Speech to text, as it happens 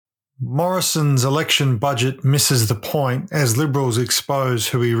Morrison's election budget misses the point as Liberals expose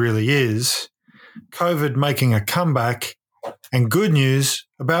who he really is, COVID making a comeback, and good news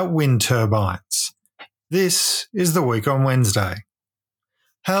about wind turbines. This is The Week on Wednesday.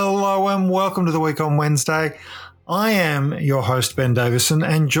 Hello and welcome to The Week on Wednesday. I am your host, Ben Davison,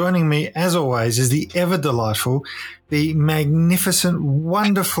 and joining me, as always, is the ever-delightful, the magnificent,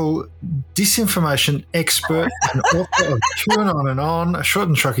 wonderful disinformation expert and author of Chewing On and On, A Short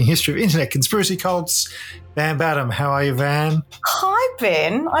and Shocking History of Internet Conspiracy Cults, Van Badham. How are you, Van? Hi,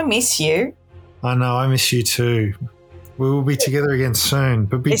 Ben. I miss you. I know, I miss you too. We will be together again soon.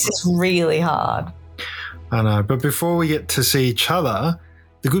 But this is really hard. I know, but before we get to see each other,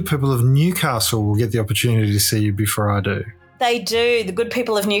 the good people of Newcastle will get the opportunity to see you before I do. They do. The good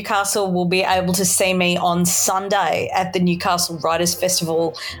people of Newcastle will be able to see me on Sunday at the Newcastle Writers'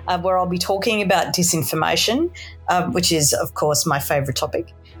 Festival, where I'll be talking about disinformation, which is, of course, my favourite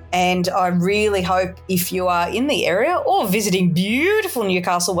topic. And I really hope if you are in the area or visiting beautiful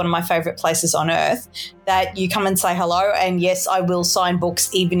Newcastle, one of my favourite places on earth, that you come and say hello. And, yes, I will sign books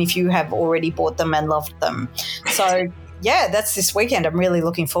even if you have already bought them and loved them. So, yeah, that's this weekend. I'm really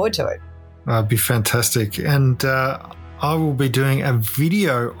looking forward to it. That'd be fantastic. And I will be doing a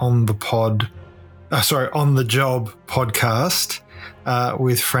video on the on the job podcast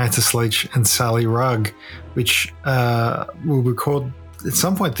with Francis Leach and Sally Rugg, which we'll record at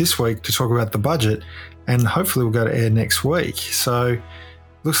some point this week to talk about the budget, and hopefully we'll go to air next week. So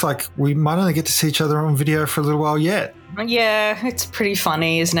looks like we might only get to see each other on video for a little while yet. Yeah, it's pretty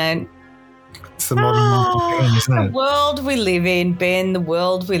funny, isn't it? It's the modern thing, isn't it? The world we live in, Ben, the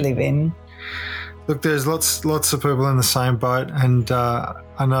world we live in. Look, there's lots of people in the same boat, and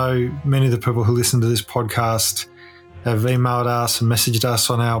I know many of the people who listen to this podcast have emailed us and messaged us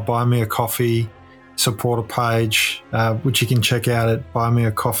on our Buy Me a Coffee supporter page, which you can check out at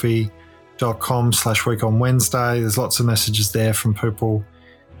buymeacoffee.com/weekonwednesday. There's lots of messages there from people,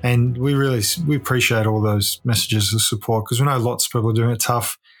 and we appreciate all those messages of support because we know lots of people are doing it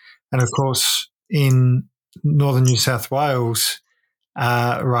tough. And, of course, in northern New South Wales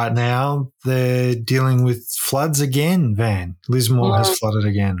right now, they're dealing with floods again, Van. Lismore has flooded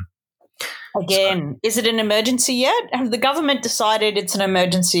again. Again. Is it an emergency yet? Have the government decided it's an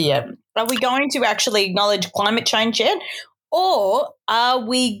emergency yet? Are we going to actually acknowledge climate change yet? Or are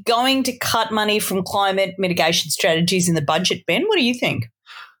we going to cut money from climate mitigation strategies in the budget, Ben? What do you think?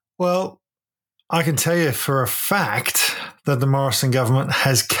 Well, I can tell you for a fact that the Morrison government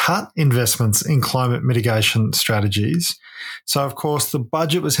has cut investments in climate mitigation strategies. So, of course, the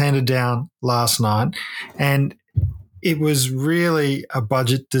budget was handed down last night, and it was really a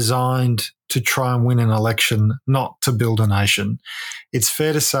budget designed to try and win an election, not to build a nation. It's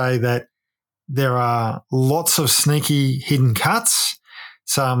fair to say that there are lots of sneaky hidden cuts,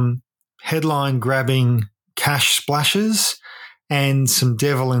 some headline-grabbing cash splashes, and some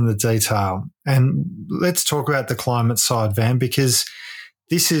devil in the detail. And let's talk about the climate side, Van, because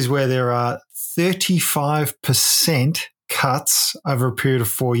this is where there are 35% cuts over a period of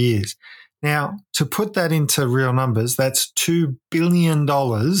 4 years. Now, to put that into real numbers, that's $2 billion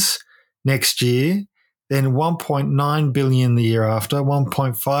next year, then $1.9 billion the year after,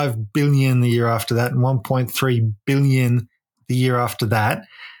 $1.5 billion the year after that, and $1.3 billion the year after that,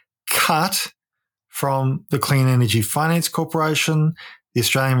 cut from the Clean Energy Finance Corporation, the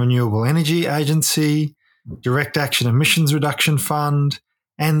Australian Renewable Energy Agency, Direct Action Emissions Reduction Fund,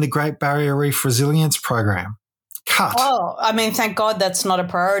 and the Great Barrier Reef Resilience Program. Cut. Oh, I mean, thank God that's not a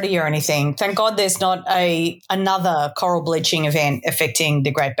priority or anything. Thank God there's not another coral bleaching event affecting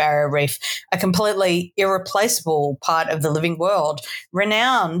the Great Barrier Reef, a completely irreplaceable part of the living world,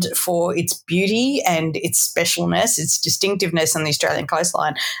 renowned for its beauty and its specialness, its distinctiveness on the Australian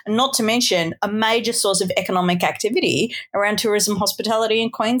coastline, and not to mention a major source of economic activity around tourism hospitality in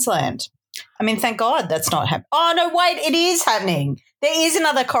Queensland. I mean, thank God that's not happening. Oh, no, wait, it is happening. There is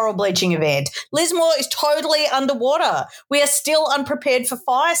another coral bleaching event. Lismore is totally underwater. We are still unprepared for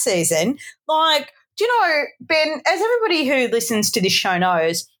fire season. Like, do you know, Ben, as everybody who listens to this show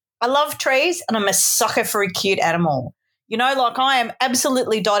knows, I love trees and I'm a sucker for a cute animal. You know, like I am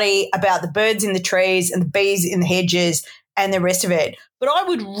absolutely dotty about the birds in the trees and the bees in the hedges and the rest of it. But I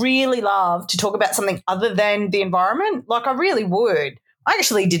would really love to talk about something other than the environment. Like I really would. I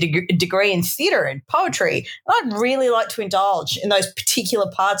actually did a degree in theatre and poetry, and I'd really like to indulge in those particular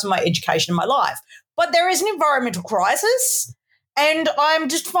parts of my education in my life. But there is an environmental crisis, and I'm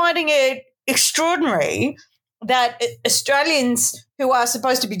just finding it extraordinary that Australians who are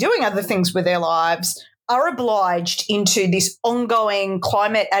supposed to be doing other things with their lives are obliged into this ongoing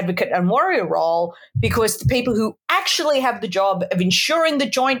climate advocate and warrior role because the people who actually have the job of ensuring the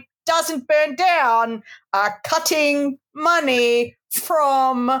joint doesn't burn down are cutting money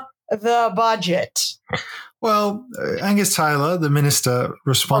from the budget. Well, Angus Taylor, the minister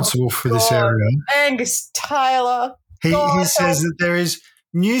responsible for this area, Angus Taylor, he says that there is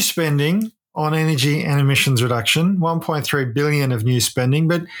new spending on energy and emissions reduction, 1.3 billion of new spending.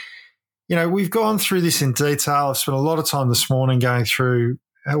 But, we've gone through this in detail. I've spent a lot of time this morning going through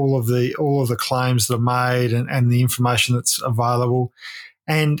all of the claims that are made and the information that's available.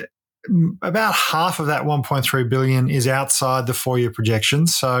 And about half of that 1.3 billion is outside the 4-year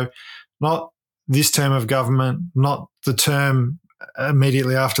projections. So not this term of government, not the term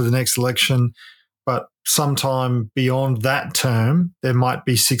immediately after the next election, but sometime beyond that term, there might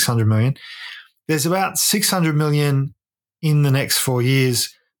be 600 million. There's about 600 million in the next 4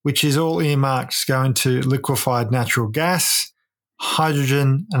 years, which is all earmarked going to liquefied natural gas,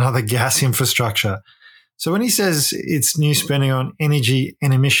 hydrogen, and other gas infrastructure. So when he says it's new spending on energy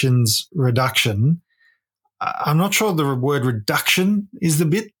and emissions reduction, I'm not sure the word reduction is the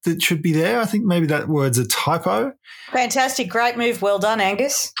bit that should be there. I think maybe that word's a typo. Fantastic. Great move. Well done,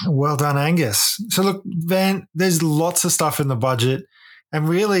 Angus. Well done, Angus. So look, Van, there's lots of stuff in the budget, and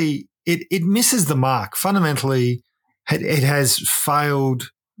really it misses the mark. Fundamentally, it has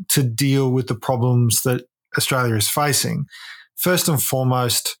failed to deal with the problems that Australia is facing. First and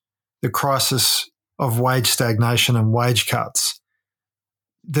foremost, the crisis of wage stagnation and wage cuts.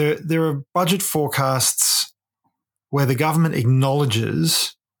 There are budget forecasts where the government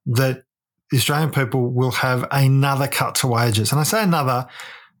acknowledges that the Australian people will have another cut to wages. And I say another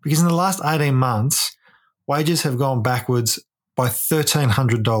because in the last 18 months, wages have gone backwards by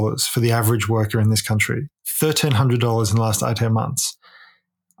 $1,300 for the average worker in this country. $1,300 in the last 18 months.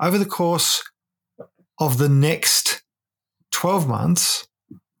 Over the course of the next 12 months,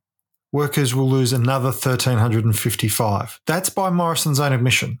 workers will lose another $1,355. That's by Morrison's own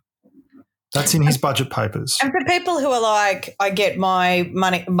admission. That's in his budget papers. And for people who are like, I get my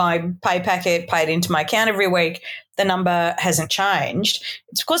money, my pay packet paid into my account every week, the number hasn't changed.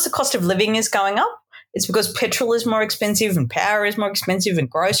 It's because the cost of living is going up. It's because petrol is more expensive and power is more expensive and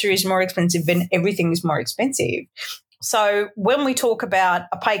grocery is more expensive and everything is more expensive. So when we talk about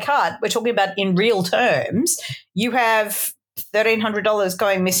a pay cut, we're talking about in real terms, you have $1,300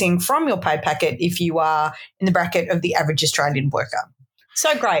 going missing from your pay packet if you are in the bracket of the average Australian worker.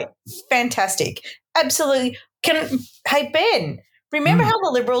 So great. Fantastic. Absolutely. Hey, Ben, remember how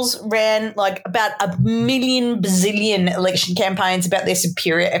the Liberals ran like about a million bazillion election campaigns about their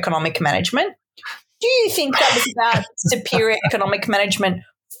superior economic management? Do you think that was about superior economic management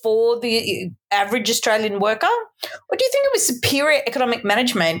for the average Australian worker? Or do you think it was superior economic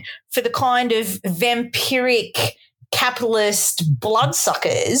management for the kind of vampiric capitalist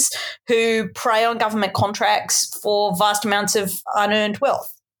bloodsuckers who prey on government contracts for vast amounts of unearned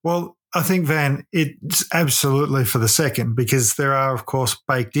wealth? Well, I think, Van, it's absolutely for the second, because there are, of course,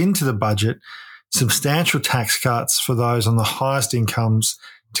 baked into the budget substantial tax cuts for those on the highest incomes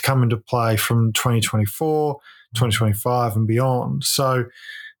to come into play from 2024, 2025 and beyond. So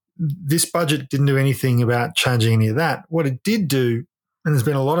this budget didn't do anything about changing any of that. What it did do, and there's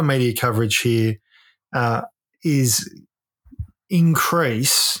been a lot of media coverage here, is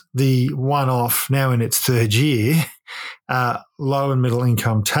increase the one-off, now in its third year, low and middle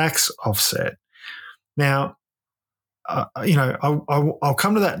income tax offset. Now, I'll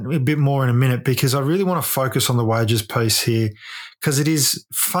come to that a bit more in a minute, because I really want to focus on the wages piece here, because it is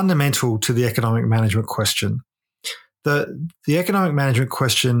fundamental to the economic management question. The economic management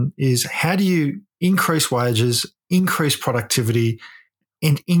question is, how do you increase wages, increase productivity,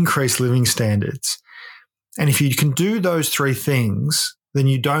 and increase living standards? And if you can do those three things, then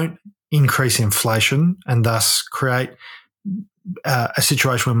you don't increase inflation and thus create a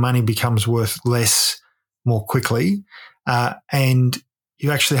situation where money becomes worth less more quickly, and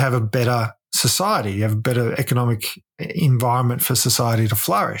you actually have a better society. You have a better economic environment for society to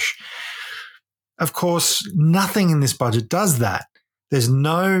flourish. Of course, nothing in this budget does that. There's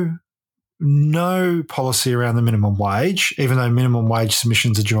no policy around the minimum wage, even though minimum wage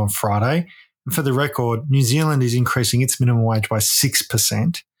submissions are due on Friday. And for the record, New Zealand is increasing its minimum wage by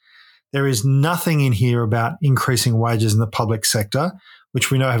 6%. There is nothing in here about increasing wages in the public sector,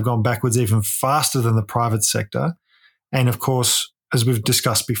 which we know have gone backwards even faster than the private sector. And of course, as we've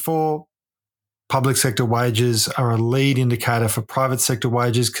discussed before, public sector wages are a lead indicator for private sector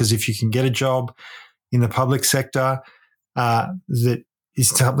wages, because if you can get a job in the public sector that is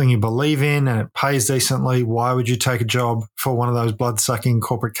something you believe in and it pays decently, why would you take a job for one of those blood-sucking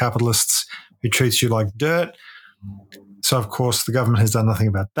corporate capitalists who treats you like dirt? So, of course, the government has done nothing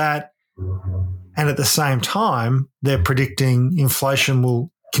about that. And at the same time, they're predicting inflation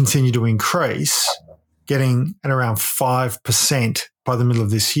will continue to increase, getting at around 5% by the middle of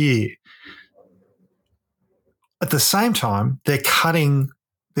this year. At the same time, they're cutting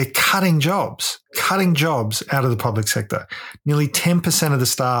jobs out of the public sector. Nearly 10% of the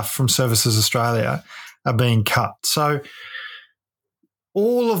staff from Services Australia are being cut. So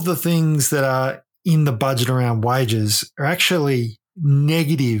all of the things that are in the budget around wages are actually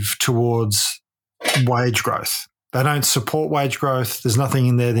negative towards wage growth. They don't support wage growth. There's nothing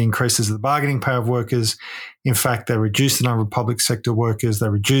in there that increases the bargaining power of workers. In fact, they reduce the number of public sector workers. They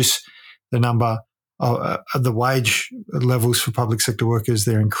reduce the number of the wage levels for public sector workers.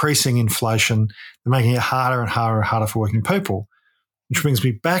 They're increasing inflation. They're making it harder and harder and harder for working people, which brings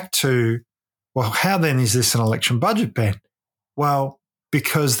me back to, well, how then is this an election budget, Ben? Well,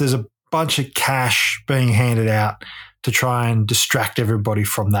 because there's a bunch of cash being handed out to try and distract everybody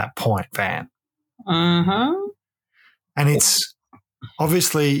from that point, Van. Mm-hmm. And it's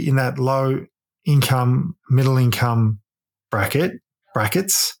obviously in that low income, middle income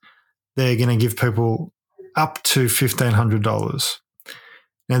brackets, they're going to give people up to $1,500.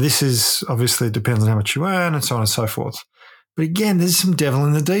 Now, this is obviously, it depends on how much you earn and so on and so forth. But again, there's some devil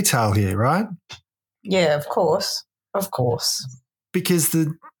in the detail here, right? Yeah, of course. Of course. Because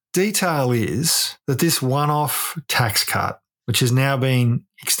the detail is that this one-off tax cut, which has now been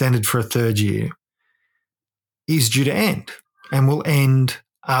extended for a third year, is due to end and will end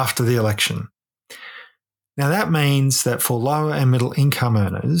after the election. Now, that means that for lower and middle income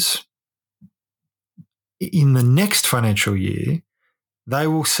earners, in the next financial year, they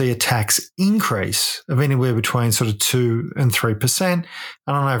will see a tax increase of anywhere between sort of 2 and 3%. And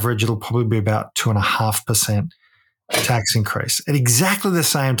on average, it'll probably be about 2.5% tax increase. At exactly the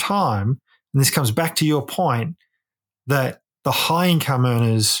same time, and this comes back to your point, that the high income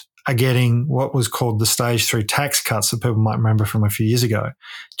earners are getting what was called the stage 3 tax cuts that people might remember from a few years ago.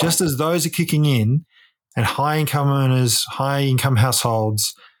 Just as those are kicking in and high income earners, high income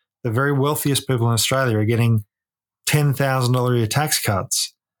households, the very wealthiest people in Australia are getting $10,000 a year tax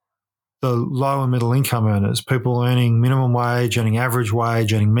cuts, the low and middle income earners, people earning minimum wage, earning average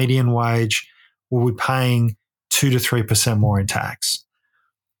wage, earning median wage, will be paying 2 to 3% more in tax.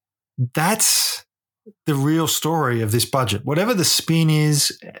 That's the real story of this budget. Whatever the spin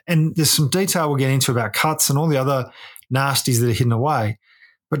is, and there's some detail we'll get into about cuts and all the other nasties that are hidden away,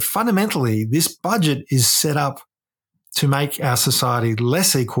 but fundamentally, this budget is set up to make our society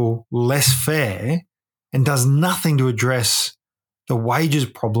less equal, less fair, and does nothing to address the wages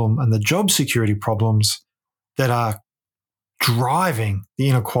problem and the job security problems that are driving the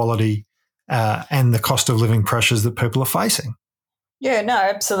inequality and the cost of living pressures that people are facing. Yeah, no,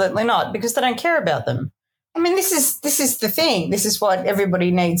 absolutely not, because they don't care about them. I mean, this is the thing. This is what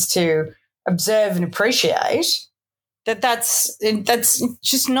everybody needs to observe and appreciate, that's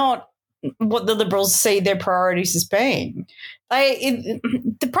just not what the Liberals see their priorities as being.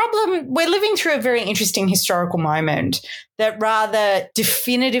 The problem, we're living through a very interesting historical moment that rather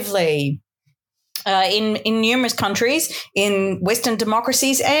definitively in numerous countries, in Western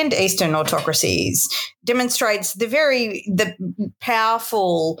democracies and Eastern autocracies, demonstrates the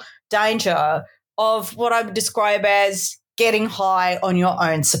powerful danger of what I would describe as getting high on your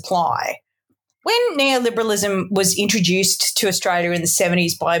own supply. When neoliberalism was introduced to Australia in the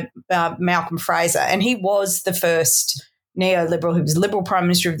 70s by Malcolm Fraser, and he was the first neoliberal, he was Liberal Prime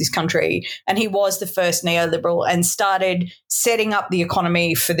Minister of this country, and he was the first neoliberal and started setting up the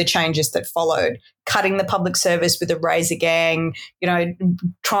economy for the changes that followed, cutting the public service with a razor gang,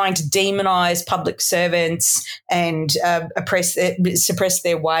 trying to demonise public servants and suppress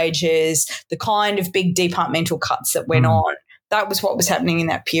their wages, the kind of big departmental cuts that went on. That was what was happening in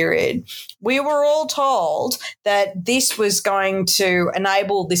that period. We were all told that this was going to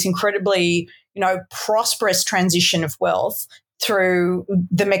enable this incredibly, prosperous transition of wealth through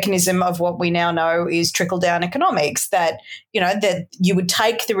the mechanism of what we now know is trickle-down economics, that you would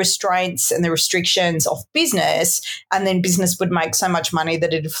take the restraints and the restrictions off business, and then business would make so much money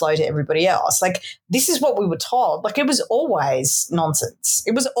that it'd flow to everybody else. Like, this is what we were told. Like, it was always nonsense.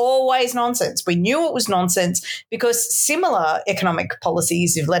 It was always nonsense. We knew it was nonsense because similar economic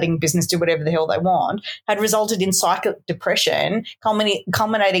policies of letting business do whatever the hell they want had resulted in cyclic depression,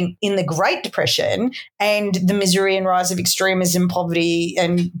 culminating in the Great Depression and the misery and rise of extremism, poverty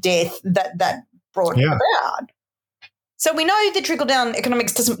and death that brought about. So we know that trickle-down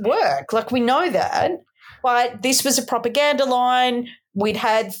economics doesn't work. Like, we know that. But this was a propaganda line. We'd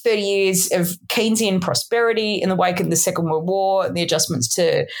had 30 years of Keynesian prosperity in the wake of the Second World War and the adjustments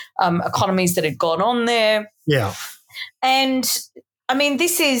to economies that had gone on there. Yeah. And I mean,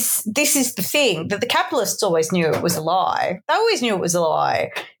 this is the thing that the capitalists always knew it was a lie. They always knew it was a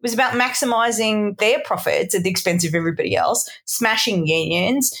lie. It was about maximising their profits at the expense of everybody else, smashing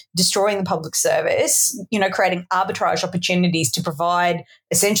unions, destroying the public service, creating arbitrage opportunities to provide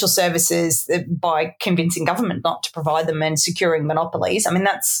essential services by convincing government not to provide them and securing monopolies. I mean,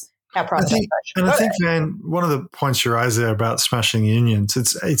 that's how privatisation works. I think, Van, one of the points you raised there about smashing unions,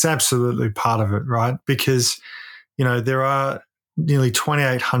 it's absolutely part of it, right? Because, there are nearly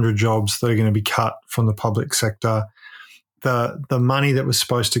 2,800 jobs that are going to be cut from the public sector. The money that was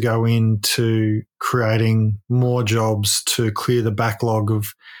supposed to go into creating more jobs to clear the backlog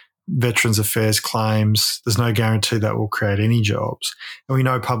of Veterans Affairs claims, there's no guarantee that will create any jobs. And we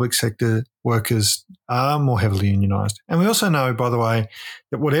know public sector workers are more heavily unionised. And we also know, by the way,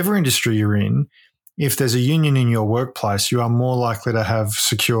 that whatever industry you're in, if there's a union in your workplace, you are more likely to have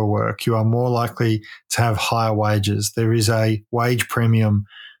secure work. You are more likely to have higher wages. There is a wage premium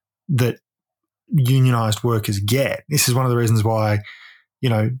that unionised workers get. This is one of the reasons why,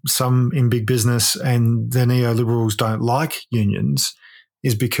 some in big business and the neoliberals don't like unions,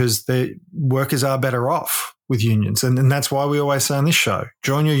 is because the workers are better off with unions. And that's why we always say on this show,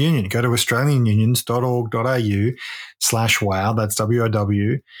 join your union. Go to australianunions.org.au/wow, that's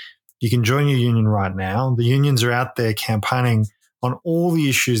WOW. You can join your union right now. The unions are out there campaigning on all the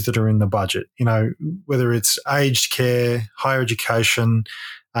issues that are in the budget, whether it's aged care, higher education,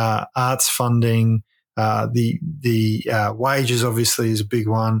 arts funding, the wages obviously is a big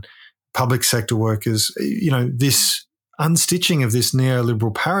one, public sector workers, this unstitching of this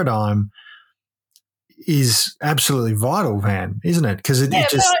neoliberal paradigm is absolutely vital, Van, isn't it? Because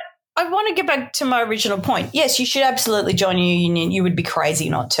I want to get back to my original point. Yes, you should absolutely join your union. You would be crazy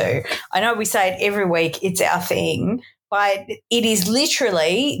not to. I know we say it every week, it's our thing, but it is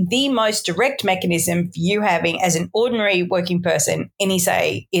literally the most direct mechanism for you having, as an ordinary working person, any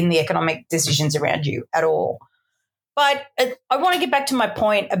say in the economic decisions around you at all. But I want to get back to my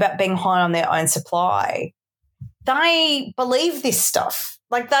point about being high on their own supply. They believe this stuff.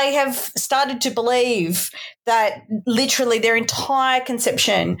 Like, they have started to believe that literally their entire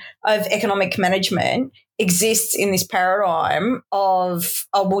conception of economic management exists in this paradigm of,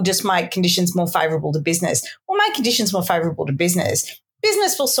 we'll just make conditions more favourable to business. We'll make conditions more favourable to business.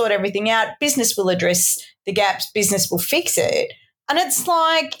 Business will sort everything out. Business will address the gaps. Business will fix it. And it's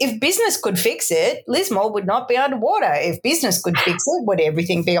like, if business could fix it, Lismore would not be underwater. If business could fix it, would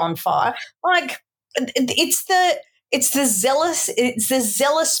everything be on fire? Like, it's the zealous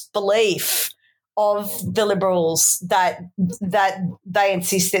belief of the Liberals that they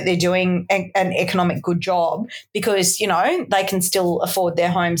insist that they're doing an economic good job because, they can still afford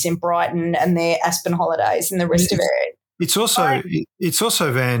their homes in Brighton and their Aspen holidays and the rest of it. It's also,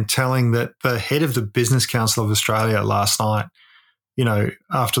 Van, telling that the head of the Business Council of Australia last night,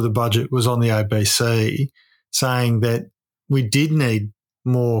 after the budget, was on the ABC saying that we did need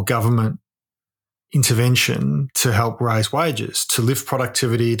more government intervention to help raise wages, to lift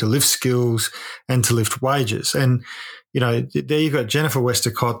productivity, to lift skills, and to lift wages. And, there you've got Jennifer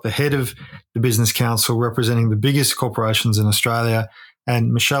Westacott, the head of the Business Council, representing the biggest corporations in Australia,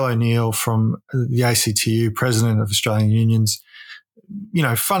 and Michelle O'Neill from the ACTU, president of Australian Unions,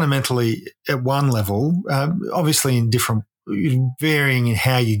 fundamentally at one level, obviously in different, varying in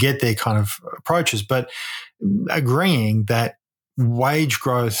how you get there kind of approaches, but agreeing that wage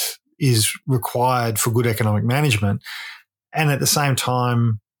growth is required for good economic management. And at the same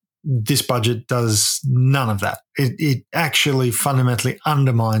time, this budget does none of that. It actually fundamentally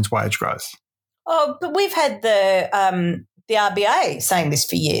undermines wage growth. Oh, but we've had the RBA saying this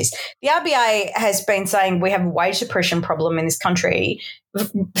for years. The RBA has been saying we have a wage suppression problem in this country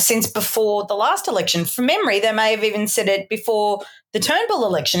since before the last election. From memory, they may have even said it before the Turnbull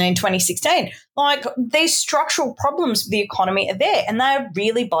election in 2016. Like, these structural problems with the economy are there, and they're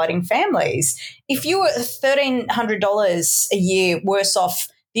really biting families. If you were $1,300 a year worse off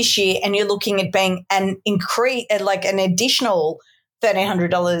this year and you're looking at being an additional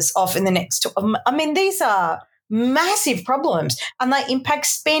 $1,300 off in the next these are massive problems, and they impact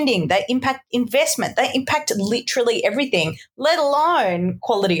spending, they impact investment, they impact literally everything, let alone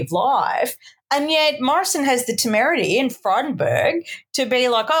quality of life. And yet Morrison has the temerity in Frydenberg to be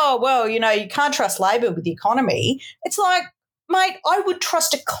like, you can't trust Labor with the economy. It's like, mate, I would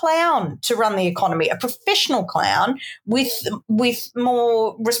trust a clown to run the economy, a professional clown with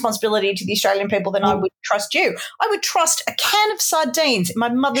more responsibility to the Australian people than I would trust you. I would trust a can of sardines in my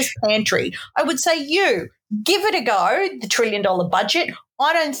mother's pantry. I would say, you, give it a go, the $1 trillion budget.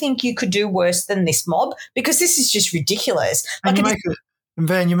 I don't think you could do worse than this mob, because this is just ridiculous. And And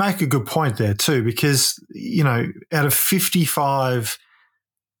Van, you make a good point there too, because, out of 55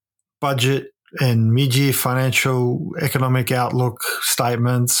 budget and mid-year financial economic outlook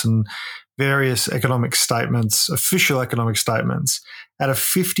statements and various economic statements, official economic statements, out of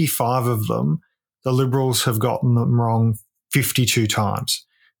 55 of them, the Liberals have gotten them wrong 52 times.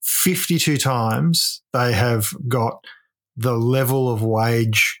 52 times they have got the level of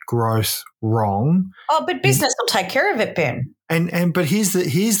wage growth wrong. Oh, but business will take care of it, Ben. But here's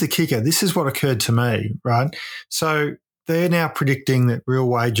the kicker. This is what occurred to me, right? So they're now predicting that real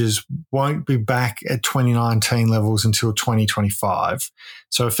wages won't be back at 2019 levels until 2025.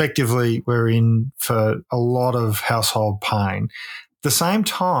 So effectively, we're in for a lot of household pain. At the same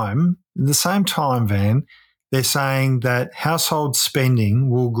time, Van, they're saying that household spending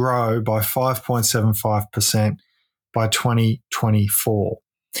will grow by 5.75% by 2024.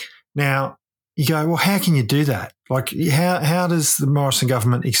 Now, you go, well, how can you do that? Like, how does the Morrison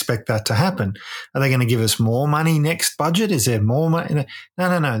government expect that to happen? Are they going to give us more money next budget? Is there more money?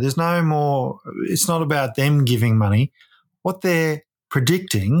 No. There's no more. It's not about them giving money. What they're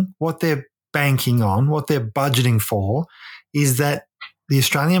predicting, what they're banking on, what they're budgeting for is that the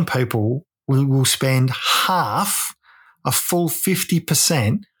Australian people will spend half, a full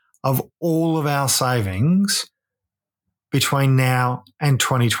 50% of all of our savings between now and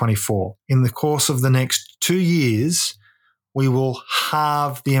 2024. In the course of the next 2 years, we will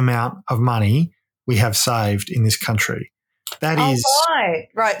halve the amount of money we have saved in this country. That is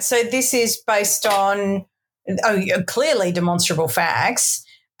right. So this is based on clearly demonstrable facts.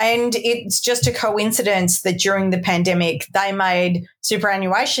 And it's just a coincidence that during the pandemic, they made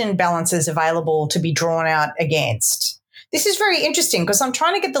superannuation balances available to be drawn out against. This is very interesting because I'm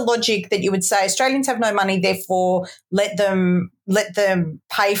trying to get the logic that you would say Australians have no money, therefore let them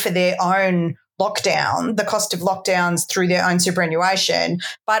pay for their own lockdown, the cost of lockdowns through their own superannuation,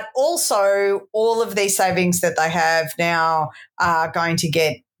 but also all of these savings that they have now are going to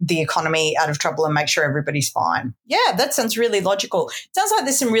get the economy out of trouble and make sure everybody's fine. Yeah, that sounds really logical. It sounds like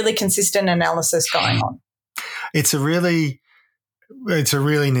there's some really consistent analysis going on. It's a really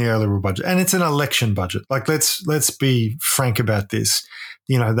neoliberal budget, and it's an election budget. Like, let's be frank about this.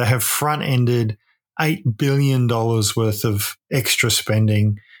 They have front-ended $8 billion worth of extra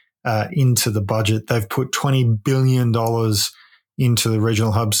spending into the budget. They've put $20 billion into the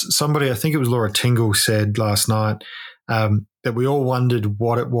regional hubs. Somebody, I think it was Laura Tingle, said last night that we all wondered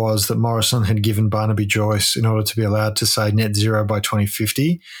what it was that Morrison had given Barnaby Joyce in order to be allowed to say net zero by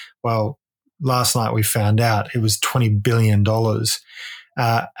 2050. Well, last night we found out it was $20 billion.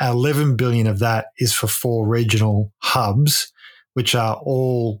 $11 billion of that is for 4 regional hubs, which are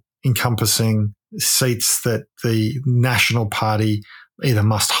all encompassing seats that the National Party either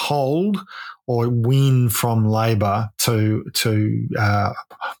must hold or win from Labor to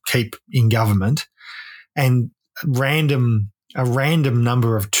keep in government, and a random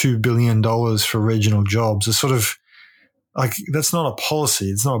number of $2 billion for regional jobs is sort of like, that's not a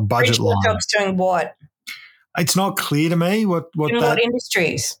policy. It's not a budget regional line. Jobs doing what? It's not clear to me what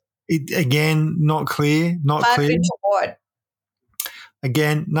industries. Again, not clear. Not clear. Into what?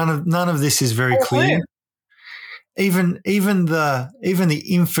 Again, none of this is very clear. Even the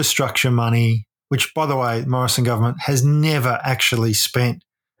infrastructure money, which, by the way, the Morrison government has never actually spent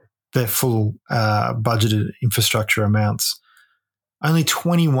their full budgeted infrastructure amounts. Only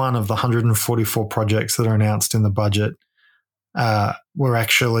 21 of the 144 projects that are announced in the budget were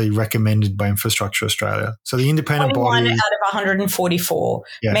actually recommended by Infrastructure Australia. So the independent body, out of 144,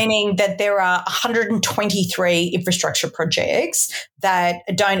 meaning that there are 123 infrastructure projects that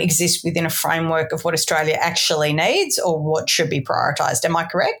don't exist within a framework of what Australia actually needs or what should be prioritised. Am I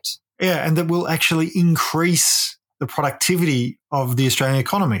correct? Yeah, and that will actually increase the productivity of the Australian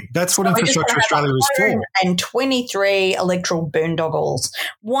economy. That's what Infrastructure Australia is for. And 23 electoral boondoggles.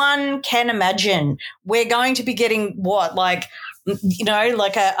 One can imagine we're going to be getting what, like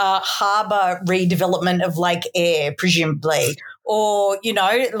a harbour redevelopment of Lake Eyre, presumably, or,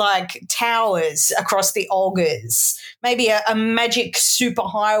 like towers across the Olgas, maybe a magic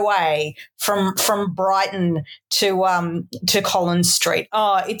superhighway from Brighton to Collins Street.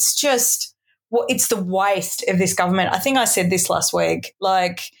 Oh, it's just... Well, it's the waste of this government. I think I said this last week.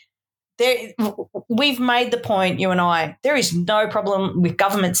 We've made the point, you and I, there is no problem with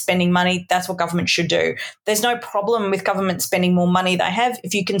government spending money. That's what government should do. There's no problem with government spending more money they have.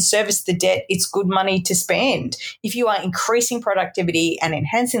 If you can service the debt, it's good money to spend. If you are increasing productivity and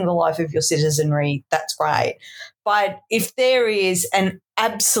enhancing the life of your citizenry, that's great. But if there is an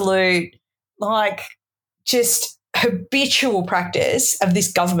absolute, just habitual practice of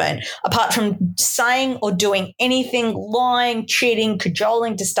this government, apart from saying or doing anything, lying, cheating,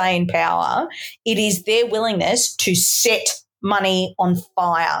 cajoling to stay in power, it is their willingness to set money on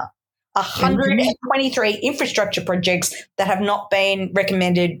fire. 123 infrastructure projects that have not been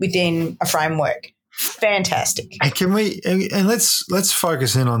recommended within a framework. Fantastic. And let's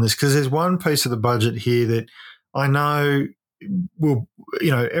focus in on this, because there's one piece of the budget here that I know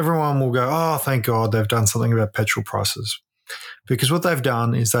everyone will go, oh, thank God they've done something about petrol prices. Because what they've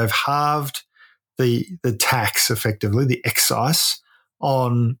done is they've halved the tax, effectively, the excise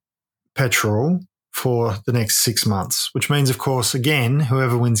on petrol for the next 6 months, which means, of course, again,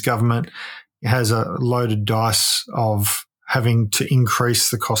 whoever wins government has a loaded dice of having to increase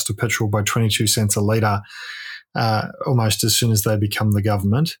the cost of petrol by 22 cents a litre almost as soon as they become the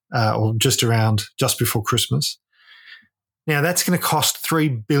government, or just before Christmas. Now, that's going to cost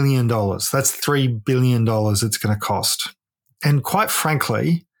 $3 billion. That's $3 billion it's going to cost. And quite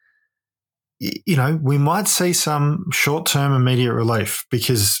frankly, we might see some short-term immediate relief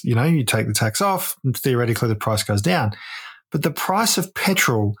because, you take the tax off and theoretically the price goes down. But the price of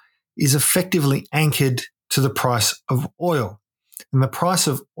petrol is effectively anchored to the price of oil. And the price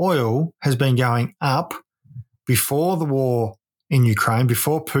of oil has been going up before the war in Ukraine,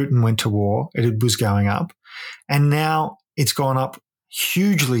 before Putin went to war, it was going up. And now it's gone up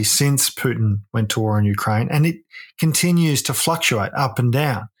hugely since Putin went to war in Ukraine, and it continues to fluctuate up and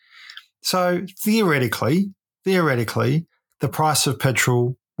down. So theoretically, the price of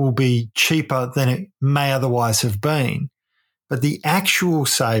petrol will be cheaper than it may otherwise have been. But the actual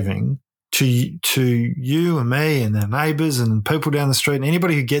saving to you and me and their neighbours and people down the street and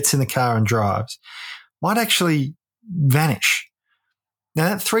anybody who gets in the car and drives might actually vanish. Now,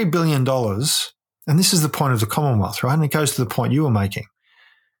 that $3 billion, and this is the point of the Commonwealth, right? And it goes to the point you were making,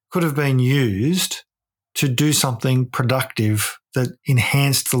 could have been used to do something productive that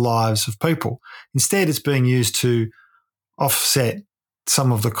enhanced the lives of people. Instead, it's being used to offset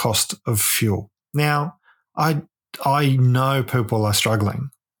some of the cost of fuel. Now, I know people are struggling.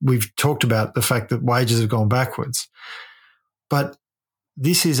 We've talked about the fact that wages have gone backwards. But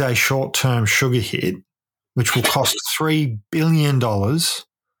this is a short-term sugar hit, which will cost $3 billion.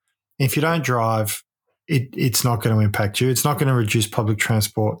 If you don't drive, it's not going to impact you. It's not going to reduce public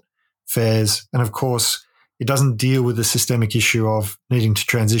transport fares. And, of course, it doesn't deal with the systemic issue of needing to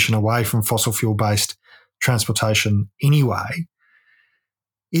transition away from fossil fuel-based transportation anyway.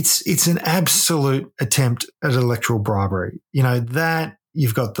 It's an absolute attempt at electoral bribery. That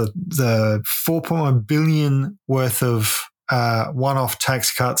you've got the $4.1 billion worth of one-off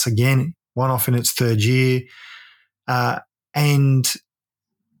tax cuts, again, one-off in its third year. And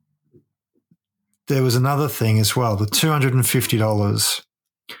there was another thing as well, the $250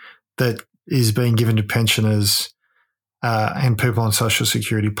 that is being given to pensioners and people on social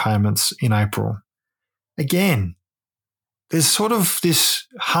security payments in April. Again, there's sort of this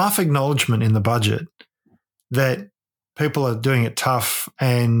half acknowledgement in the budget that people are doing it tough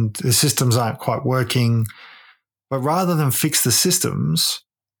and the systems aren't quite working. But rather than fix the systems,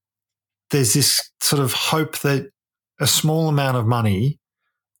 there's this sort of hope that a small amount of money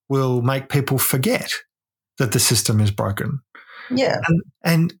will make people forget that the system is broken. Yeah.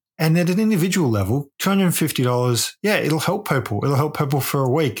 And at an individual level, $250, yeah, it'll help people. It'll help people for a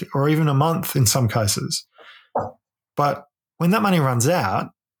week or even a month in some cases. But when that money runs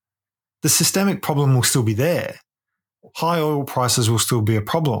out, the systemic problem will still be there. High oil prices will still be a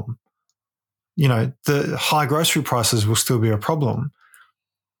problem. The high grocery prices will still be a problem.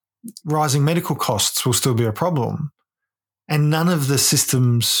 Rising medical costs will still be a problem. And none of the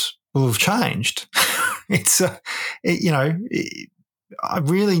systems will have changed. We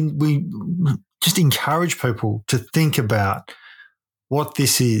just encourage people to think about what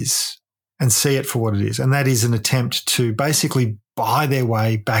this is and see it for what it is. And that is an attempt to basically buy their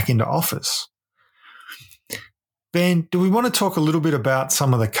way back into office. Ben, do we want to talk a little bit about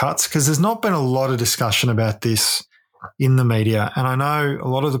some of the cuts? Because there's not been a lot of discussion about this in the media. And I know a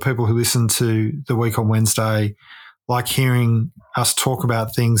lot of the people who listen to The Week on Wednesday like hearing us talk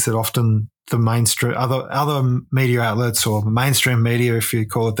about things that often the mainstream, other media outlets or mainstream media, if you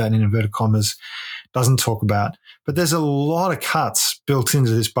call it that in inverted commas, doesn't talk about. But there's a lot of cuts built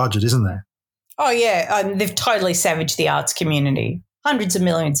into this budget, isn't there? Oh, yeah. They've totally savaged the arts community, hundreds of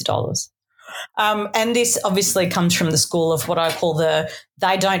millions of dollars. And this obviously comes from the school of what I call the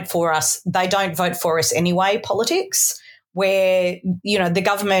they don't vote for us anyway politics, where,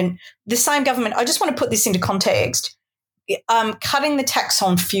 the same government, I just want to put this into context, cutting the tax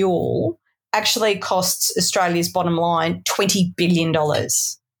on fuel actually costs Australia's bottom line $20 billion. $20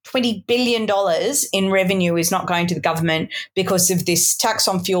 $20 billion in revenue is not going to the government because of this tax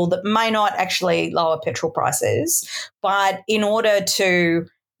on fuel that may not actually lower petrol prices. But in order to,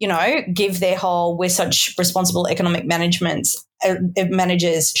 give their whole "we're such responsible economic managers"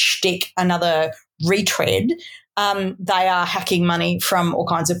 shtick another retread, they are hacking money from all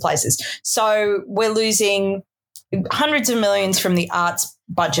kinds of places. So we're losing hundreds of millions from the arts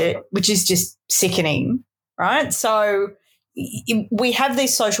budget, which is just sickening, right? So we have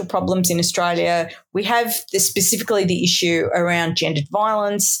these social problems in Australia. We have specifically the issue around gendered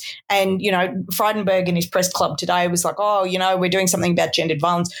violence. And, Frydenberg in his press club today was like, we're doing something about gendered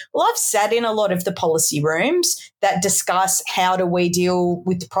violence. Well, I've sat in a lot of the policy rooms that discuss how do we deal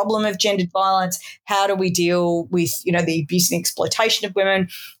with the problem of gendered violence, how do we deal with, the abuse and exploitation of women.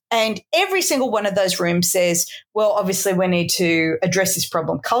 And every single one of those rooms says, well, obviously we need to address this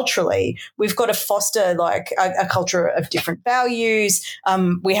problem culturally. We've got to foster like a culture of different values.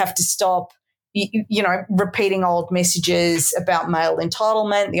 We have to stop, repeating old messages about male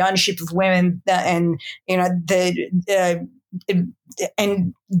entitlement, the ownership of women, and, the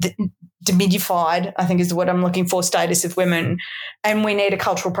demystified, I think is the word I'm looking for, status of women. And we need a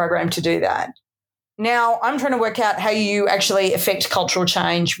cultural program to do that. Now, I'm trying to work out how you actually affect cultural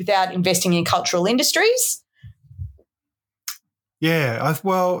change without investing in cultural industries. Yeah,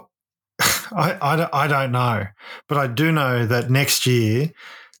 I don't know. But I do know that next year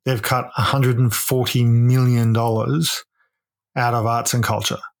they've cut $140 million out of arts and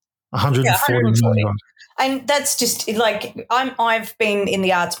culture. $140 million. And that's just like I've been in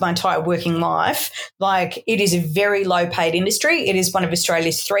the arts my entire working life. Like it is a very low paid industry. It is one of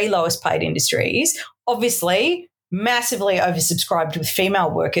Australia's 3 lowest paid industries. Obviously, massively oversubscribed with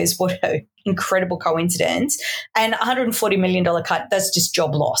female workers. What an incredible coincidence. And $140 million cut, that's just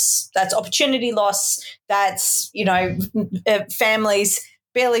job loss. That's opportunity loss. That's, families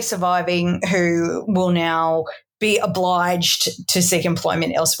barely surviving who will now be obliged to seek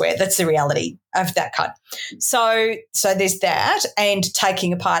employment elsewhere. That's the reality of that cut. So there's that, and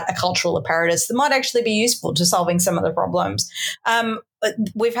taking apart a cultural apparatus that might actually be useful to solving some of the problems.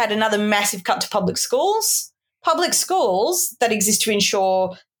 We've had another massive cut to public schools that exist to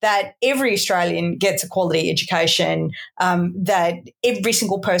ensure that every Australian gets a quality education, that every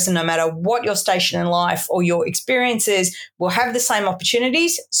single person, no matter what your station in life or your experiences, will have the same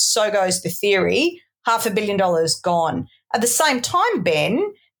opportunities. So goes the theory. $500 million gone. At the same time,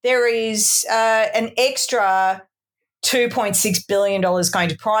 Ben, there is an extra $2.6 billion going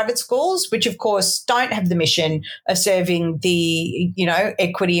to private schools, which, of course, don't have the mission of serving the,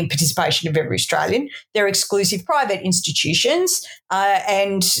 equity and participation of every Australian. They're exclusive private institutions,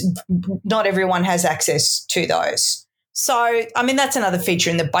 and not everyone has access to those. So, that's another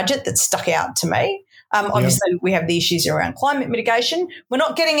feature in the budget that stuck out to me. Obviously, we have the issues around climate mitigation. We're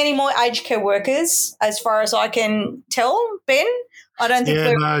not getting any more aged care workers, as far as I can tell, Ben. I don't think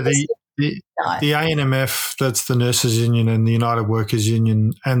the ANMF, that's the Nurses Union, and the United Workers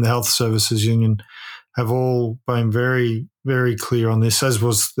Union and the Health Services Union have all been very, very clear on this, as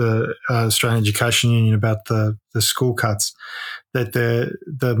was the Australian Education Union about the school cuts, that the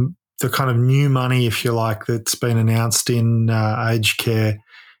kind of new money, if you like, that's been announced in aged care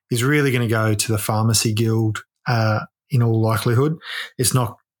is really going to go to the Pharmacy Guild in all likelihood. It's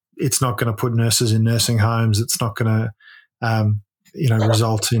not going to put nurses in nursing homes. It's not going to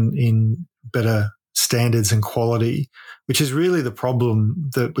result in better standards and quality, which is really the problem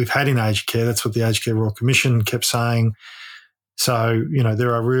that we've had in aged care. That's what the Aged Care Royal Commission kept saying. So,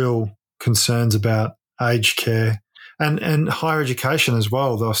 there are real concerns about aged care and higher education as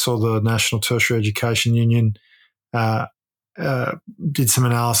well. I saw the National Tertiary Education Union did some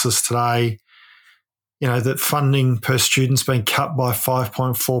analysis today, that funding per student's been cut by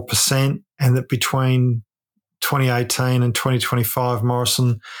 5.4%, and that between 2018 and 2025,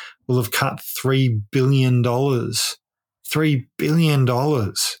 Morrison will have cut $3 billion out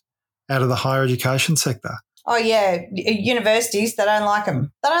of the higher education sector. Oh, yeah. Universities, they don't like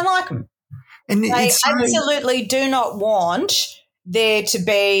them. And they absolutely do not want there to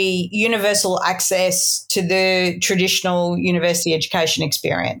be universal access to the traditional university education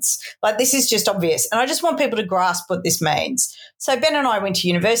experience. Like, this is just obvious. And I just want people to grasp what this means. So Ben and I went to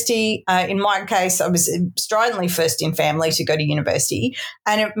university. In my case, I was stridently first in family to go to university.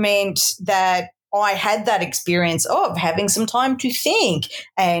 And it meant that I had that experience of having some time to think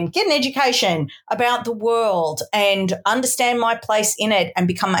and get an education about the world and understand my place in it and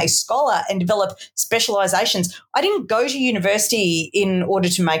become a scholar and develop specializations. I didn't go to university in order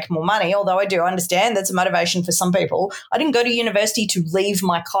to make more money, although I do understand that's a motivation for some people. I didn't go to university to leave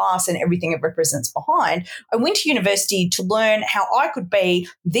my class and everything it represents behind. I went to university to learn how I could be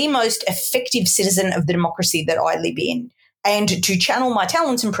the most effective citizen of the democracy that I live in, and to channel my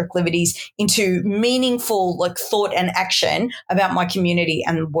talents and proclivities into meaningful thought and action about my community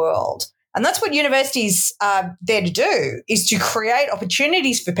and the world. And that's what universities are there to do, is to create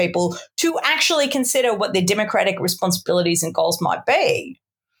opportunities for people to actually consider what their democratic responsibilities and goals might be.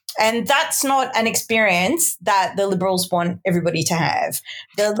 And that's not an experience that the Liberals want everybody to have.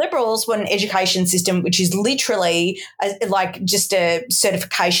 The Liberals want an education system which is literally just a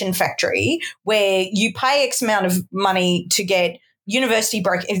certification factory where you pay X amount of money to get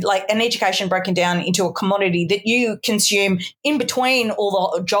an education broken down into a commodity that you consume in between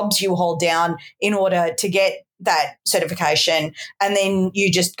all the jobs you hold down in order to get that certification, and then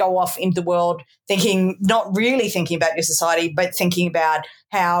you just go off into the world not really thinking about your society, but thinking about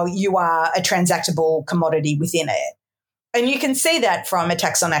how you are a transactable commodity within it. And you can see that from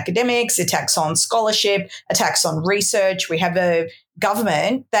attacks on academics, attacks on scholarship, attacks on research. We have a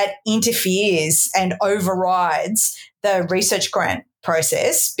government that interferes and overrides the research grant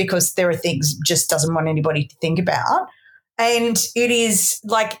process because there are things just doesn't want anybody to think about. And it is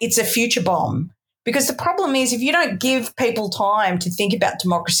it's a future bomb. Because the problem is, if you don't give people time to think about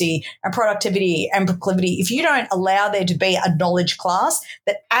democracy and productivity and proclivity, if you don't allow there to be a knowledge class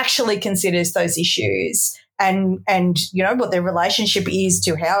that actually considers those issues and what their relationship is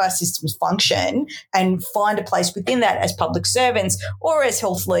to how our systems function, and find a place within that as public servants or as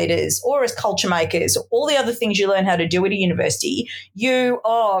health leaders or as culture makers, all the other things you learn how to do at a university, you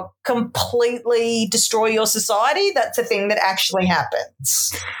completely destroy your society. That's a thing that actually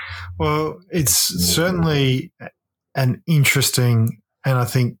happens. Well, it's certainly an interesting and I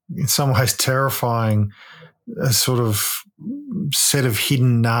think in some ways terrifying sort of set of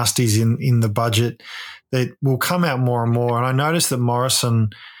hidden nasties in the budget that will come out more and more. And I noticed that Morrison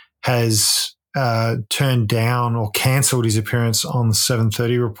has turned down or cancelled his appearance on the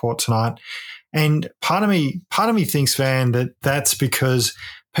 7:30 report tonight. And part of me thinks, Van, that that's because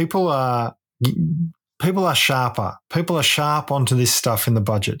people are sharper. People are sharp onto this stuff in the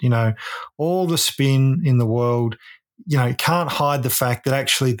budget. All the spin in the world, can't hide the fact that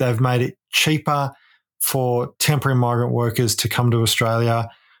actually they've made it cheaper for temporary migrant workers to come to Australia,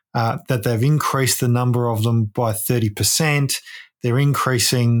 that they've increased the number of them by 30%. They're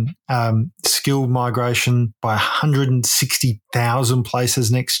increasing skilled migration by 160,000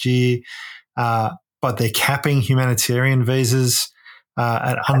 places next year, but they're capping humanitarian visas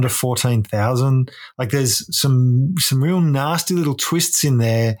at under 14,000. There's some real nasty little twists in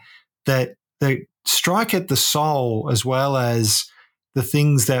there that strike at the soul, as well as the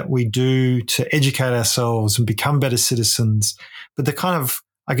things that we do to educate ourselves and become better citizens. But the kind of,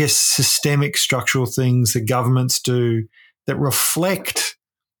 I guess, systemic structural things that governments do that reflect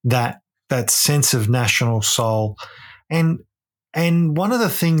that sense of national soul. And one of the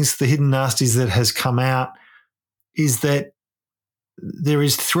things, the hidden nasties that has come out, is that there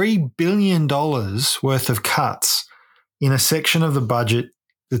is $3 billion worth of cuts in a section of the budget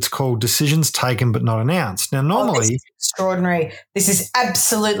that's called decisions taken but not announced. Now, normally... this is extraordinary. This is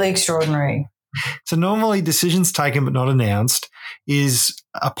absolutely extraordinary. So normally decisions taken but not announced is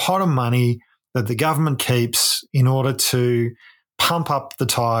a pot of money that the government keeps in order to pump up the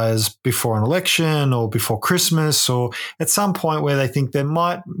tyres before an election or before Christmas, or at some point where they think they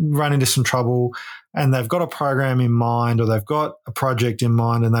might run into some trouble and they've got a program in mind or they've got a project in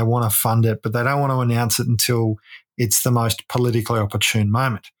mind and they want to fund it, but they don't want to announce it until it's the most politically opportune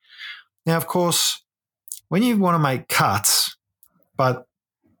moment. Now, of course, when you want to make cuts, but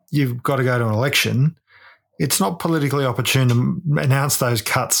you've got to go to an election, it's not politically opportune to announce those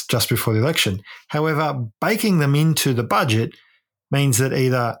cuts just before the election. However, baking them into the budget means that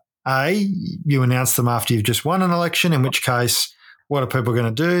either A, you announce them after you've just won an election, in which case, what are people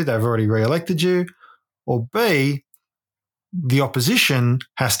going to do? They've already re-elected you. Or B, the opposition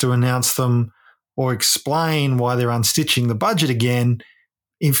has to announce them or explain why they're unstitching the budget again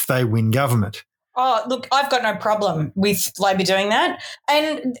if they win government. Oh, look, I've got no problem with Labor doing that.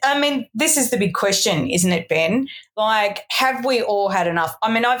 And, I mean, this is the big question, isn't it, Ben? Have we all had enough?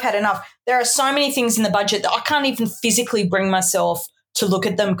 I mean, I've had enough. There are so many things in the budget that I can't even physically bring myself to look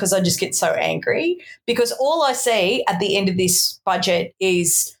at them because I just get so angry, because all I see at the end of this budget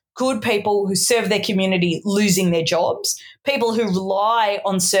is good people who serve their community losing their jobs, people who rely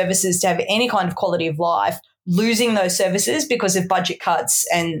on services to have any kind of quality of life losing those services because of budget cuts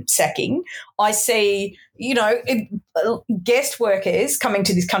and sacking. I see, guest workers coming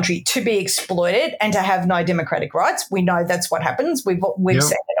to this country to be exploited and to have no democratic rights. We know that's what happens. We've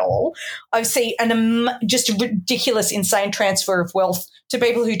seen it all. I see just a ridiculous, insane transfer of wealth to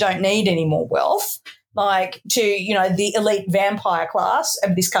people who don't need any more wealth. Like to, the elite vampire class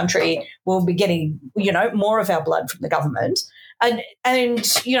of this country will be getting, more of our blood from the government. And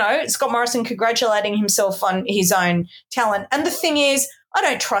Scott Morrison congratulating himself on his own talent. And the thing is, I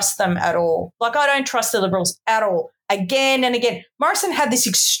don't trust them at all. Like, I don't trust the Liberals at all. Again and again. Morrison had this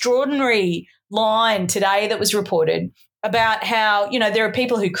extraordinary line today that was reported about how, there are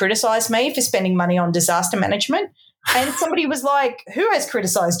people who criticise me for spending money on disaster management. And somebody was like, who has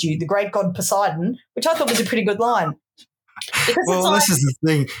criticised you? The great god Poseidon, which I thought was a pretty good line. Because this is the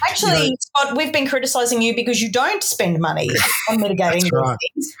thing. Actually, Scott, we've been criticising you because you don't spend money on mitigating these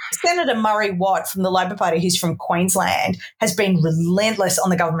things. Senator Murray Watt from the Labor Party, who's from Queensland, has been relentless on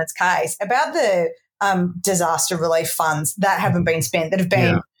the government's case about the disaster relief funds that haven't been spent, that have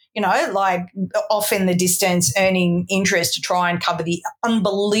been, off in the distance earning interest to try and cover the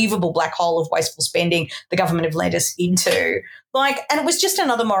unbelievable black hole of wasteful spending the government have led us into. And it was just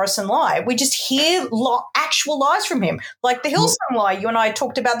another Morrison lie. We just hear actual lies from him. Like the Hillsong lie you and I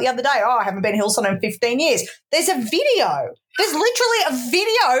talked about the other day. Oh, I haven't been Hillsong in 15 years. There's a video. There's literally a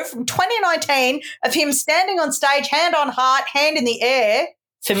video from 2019 of him standing on stage, hand on heart, hand in the air,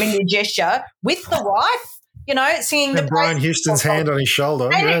 familiar gesture, with the wife. Singing and Brian Houston's hand on his shoulder.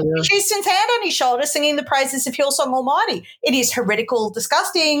 Houston's hand on his shoulder, singing the praises of Hillsong Almighty. It is heretical,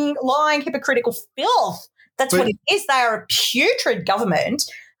 disgusting, lying, hypocritical filth. That's what it is. They are a putrid government,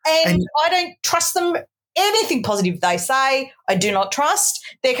 and I don't trust them. Anything positive they say, I do not trust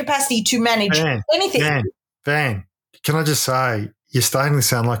their capacity to manage anything. Van, can I just say, you're starting to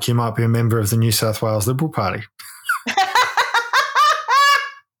sound like you might be a member of the New South Wales Liberal Party.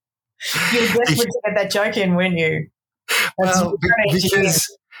 You were desperate to get that joke in, weren't you?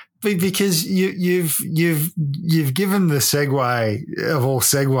 Because you've given the segue of all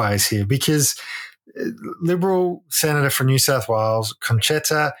segues here, because Liberal Senator for New South Wales,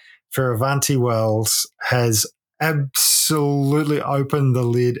 Concetta Fierravanti-Wells, has absolutely opened the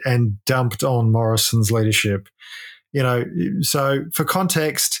lid and dumped on Morrison's leadership. So for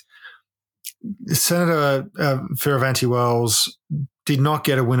context, Senator Fierravanti-Wells did not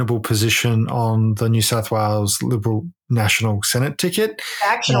get a winnable position on the New South Wales Liberal National Senate ticket.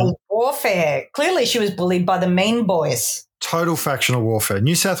 Factional warfare. Clearly she was bullied by the mean boys. Total factional warfare.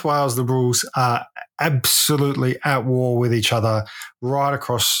 New South Wales Liberals are absolutely at war with each other right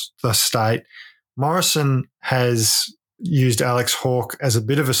across the state. Morrison has used Alex Hawke as a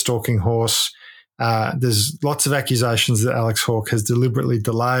bit of a stalking horse. There's lots of accusations that Alex Hawke has deliberately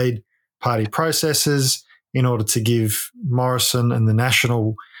delayed party processes in order to give Morrison and the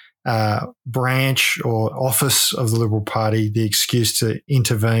national branch or office of the Liberal Party the excuse to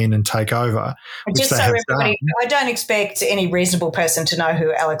intervene and take over. Just so everybody, I don't expect any reasonable person to know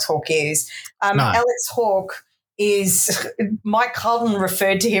who Alex Hawke is. No. Alex Hawke is, Mike Cullen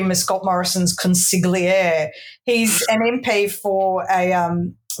referred to him as Scott Morrison's consigliere. He's an MP for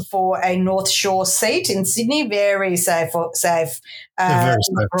a North Shore seat in Sydney, very safe. Very safe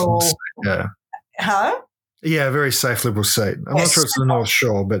liberal. Yeah. Huh? Yeah, a very safe Liberal seat. I'm not sure it's the North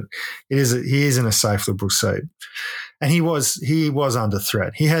Shore, but he is in a safe Liberal seat. And he was under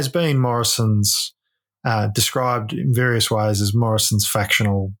threat. He has been Morrison's described in various ways as Morrison's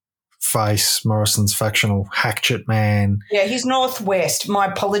factional face, Morrison's factional hatchet man. Yeah, he's Northwest. My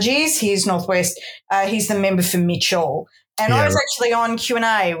apologies. He's Northwest. He's the member for Mitchell. And I was actually on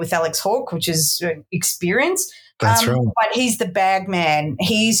Q&A with Alex Hawke, which is experience. That's right. But he's the bag man.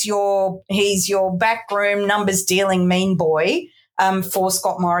 He's your backroom numbers dealing mean boy for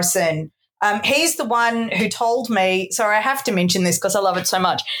Scott Morrison. He's the one who told me, sorry, I have to mention this because I love it so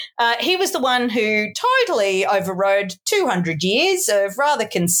much. He was the one who totally overrode 200 years of rather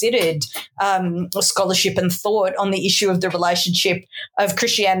considered scholarship and thought on the issue of the relationship of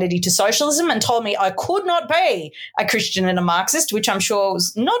Christianity to socialism, and told me I could not be a Christian and a Marxist, which I'm sure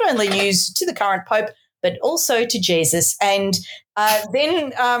was not only news to the current Pope, but also to Jesus. And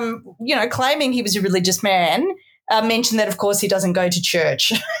then, claiming he was a religious man, mentioned that, of course, he doesn't go to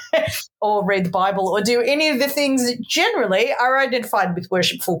church or read the Bible or do any of the things that generally are identified with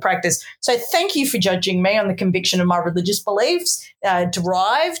worshipful practice. So thank you for judging me on the conviction of my religious beliefs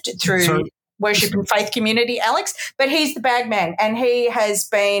derived through worship and faith community, Alex. But he's the bag man, and he has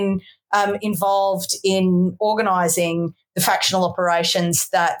been involved in organising the factional operations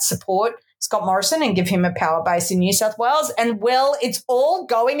that support Scott Morrison and give him a power base in New South Wales. And, well, it's all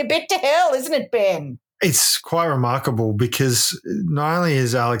going a bit to hell, isn't it, Ben? It's quite remarkable because not only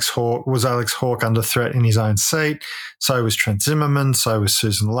was Alex Hawke under threat in his own seat, so was Trent Zimmerman, so was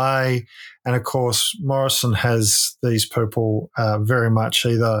Susan Ley. And, of course, Morrison has these people very much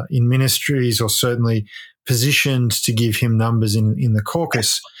either in ministries or certainly positioned to give him numbers in the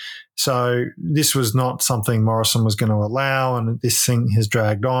caucus. So this was not something Morrison was going to allow, and this thing has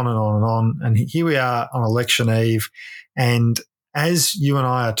dragged on and on and on. And here we are on election eve, and as you and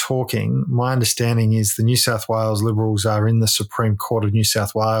I are talking, my understanding is the New South Wales Liberals are in the Supreme Court of New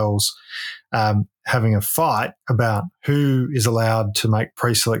South Wales having a fight about who is allowed to make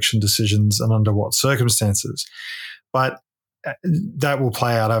pre-selection decisions and under what circumstances. But that will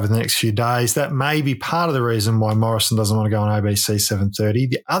play out over the next few days. That may be part of the reason why Morrison doesn't want to go on ABC 7:30.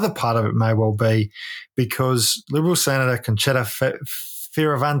 The other part of it may well be because Liberal Senator Concetta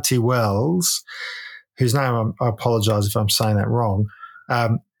Fierravanti-Wells, whose name I apologise if I'm saying that wrong,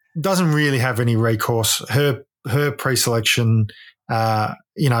 doesn't really have any recourse. Her pre-selection,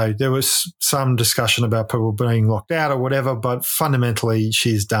 there was some discussion about people being locked out or whatever, but fundamentally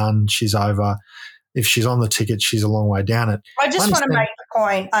she's done, she's over. If she's on the ticket, she's a long way down it. I just want to make the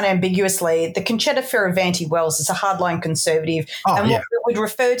point unambiguously. The Concetta Fierravanti-Wells is a hardline conservative what we would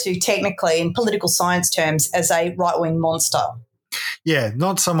refer to technically in political science terms as a right-wing monster. Yeah,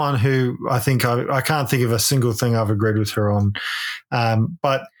 not someone who I think I can't think of a single thing I've agreed with her on.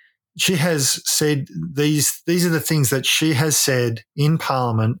 But she has said these are the things that she has said in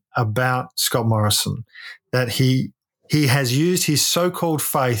Parliament about Scott Morrison, that he has used his so-called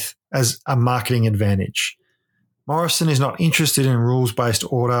faith as a marketing advantage. Morrison is not interested in rules-based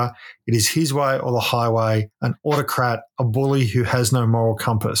order. It is his way or the highway, an autocrat, a bully who has no moral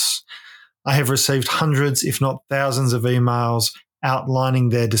compass. I have received hundreds, if not thousands, of emails outlining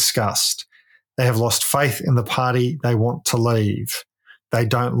their disgust. They have lost faith in the party they want to leave. They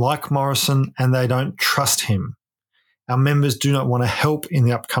don't like Morrison and they don't trust him. Our members do not want to help in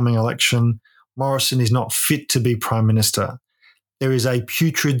the upcoming election. Morrison is not fit to be Prime Minister. There is a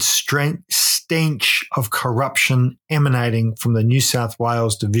putrid stench of corruption emanating from the New South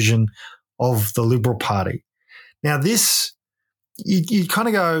Wales division of the Liberal Party. Now, this, you kind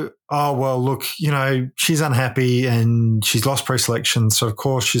of go, oh, well, look, she's unhappy and she's lost pre-selection, so of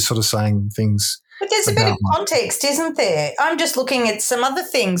course she's sort of saying things. But there's a bit of context, isn't there? I'm just looking at some other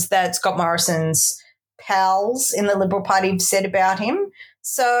things that Scott Morrison's pals in the Liberal Party have said about him.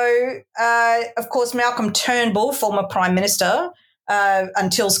 So, of course, Malcolm Turnbull, former Prime Minister,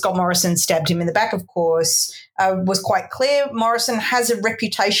 until Scott Morrison stabbed him in the back, of course, was quite clear. Morrison has a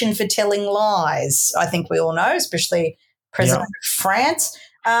reputation for telling lies, I think we all know, especially President of France.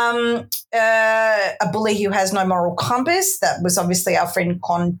 A bully who has no moral compass. That was obviously our friend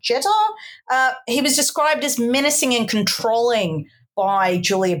Concetta. He was described as menacing and controlling by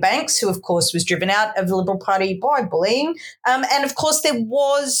Julia Banks, who, of course, was driven out of the Liberal Party by bullying. And, of course, there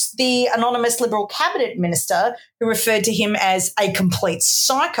was the anonymous Liberal cabinet minister who referred to him as a complete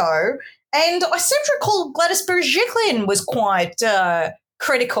psycho. And I seem to recall Gladys Berejiklian was quite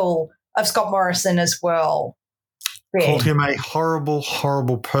critical of Scott Morrison as well. Called him a horrible,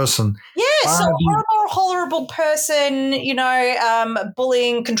 horrible person. Yes, a horrible person,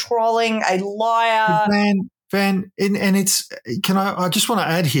 bullying, controlling, a liar. Van, and it's, I just want to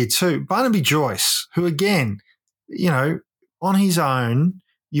add here too, Barnaby Joyce, who again, on his own,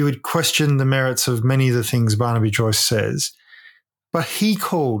 you would question the merits of many of the things Barnaby Joyce says, but he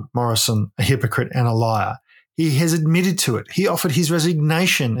called Morrison a hypocrite and a liar. He has admitted to it. He offered his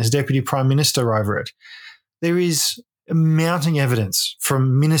resignation as Deputy Prime Minister over it. There is mounting evidence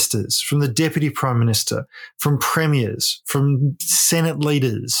from ministers, from the Deputy Prime Minister, from premiers, from Senate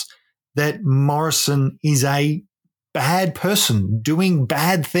leaders, that Morrison is a bad person doing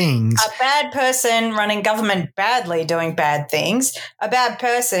bad things. A bad person running government badly doing bad things. A bad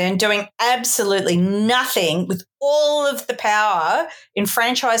person doing absolutely nothing with all of the power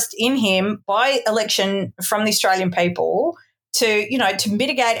enfranchised in him by election from the Australian people to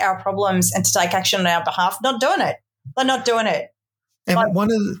mitigate our problems and to take action on our behalf. Not doing it. They're not doing it. And like, one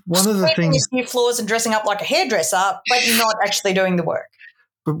of the things, new floors and dressing up like a hairdresser, but not actually doing the work.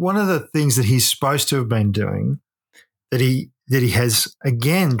 But one of the things that he's supposed to have been doing, that he has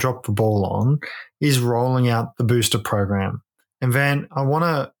again dropped the ball on, is rolling out the booster program. And Van, I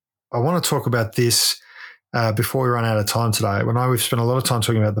want to talk about this before we run out of time today. I know we've spent a lot of time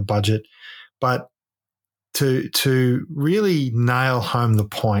talking about the budget, but to really nail home the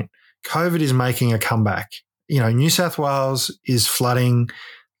point, COVID is making a comeback. New South Wales is flooding.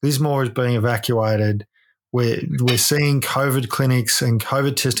 Lismore is being evacuated. We're seeing COVID clinics and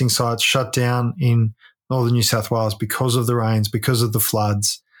COVID testing sites shut down in northern New South Wales because of the rains, because of the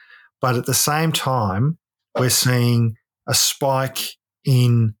floods. But at the same time, we're seeing a spike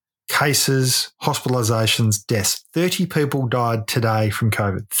in cases, hospitalizations, deaths. 30 people died today from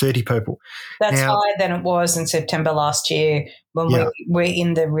COVID, 30 people. That's higher than it was in September last year when we were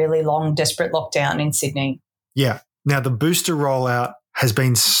in the really long, desperate lockdown in Sydney. Yeah. Now, the booster rollout has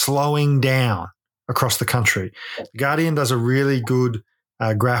been slowing down across the country. The Guardian does a really good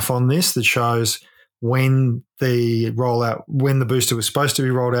graph on this that shows when the booster was supposed to be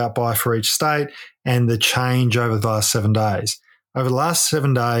rolled out by for each state and the change over the last 7 days. Over the last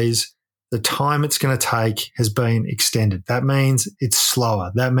 7 days, the time it's going to take has been extended. That means it's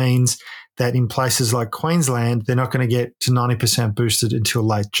slower. That means that in places like Queensland, they're not going to get to 90% boosted until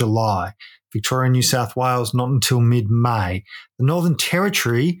late July. Victoria and New South Wales, not until mid-May. The Northern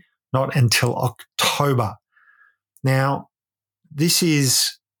Territory, not until October. Now, this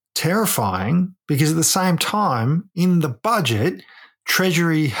is terrifying because at the same time, in the budget,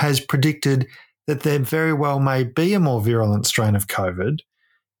 Treasury has predicted that there very well may be a more virulent strain of COVID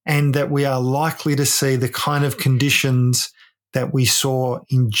and that we are likely to see the kind of conditions that we saw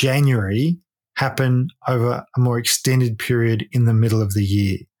in January happen over a more extended period in the middle of the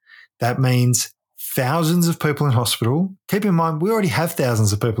year. That means thousands of people in hospital. Keep in mind, we already have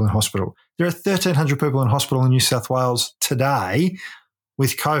thousands of people in hospital. There are 1,300 people in hospital in New South Wales today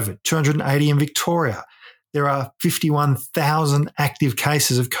with COVID, 280 in Victoria. There are 51,000 active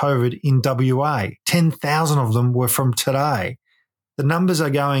cases of COVID in WA. 10,000 of them were from today. The numbers are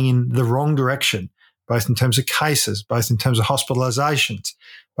going in the wrong direction, both in terms of cases, both in terms of hospitalizations,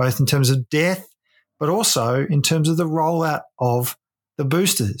 both in terms of death, but also in terms of the rollout of the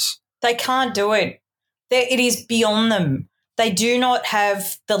boosters. They can't do it. It is beyond them. They do not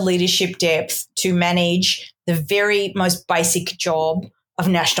have the leadership depth to manage the very most basic job of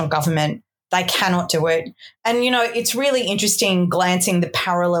national government. They cannot do it. And, it's really interesting glancing the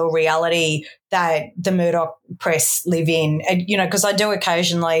parallel reality that the Murdoch press live in. And, because I do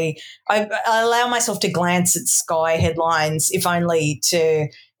occasionally, I allow myself to glance at Sky headlines, if only to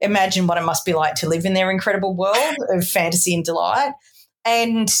imagine what it must be like to live in their incredible world of fantasy and delight.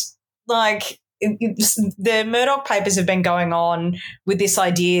 And, the Murdoch papers have been going on with this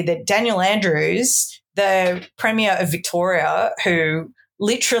idea that Daniel Andrews, the Premier of Victoria, who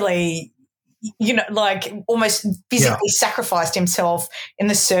literally almost physically sacrificed himself in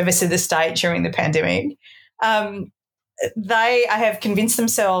the service of the state during the pandemic. They have convinced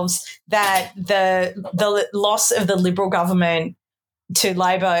themselves that the loss of the Liberal government to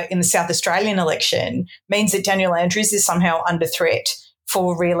Labor in the South Australian election means that Daniel Andrews is somehow under threat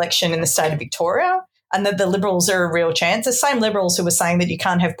for re-election in the state of Victoria, and that the Liberals are a real chance. The same Liberals who were saying that you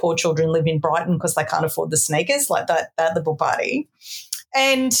can't have poor children live in Brighton because they can't afford the sneakers, like that Liberal Party.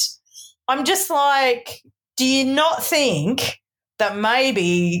 And I'm just like, do you not think that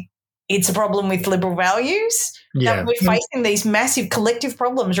maybe it's a problem with Liberal values? Yeah. That we're facing these massive collective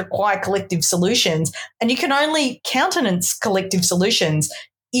problems require collective solutions, and you can only countenance collective solutions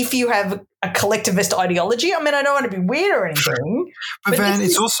if you have a collectivist ideology. I mean, I don't want to be weird or anything. But Van,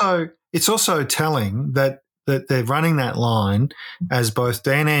 it's also telling that they're running that line as both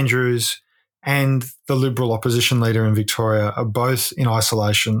Dan Andrews and the Liberal opposition leader in Victoria are both in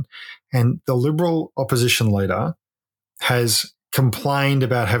isolation, and the Liberal opposition leader has complained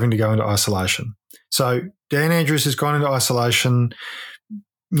about having to go into isolation. So Dan Andrews has gone into isolation.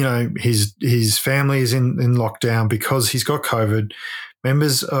 His family is in lockdown because he's got COVID.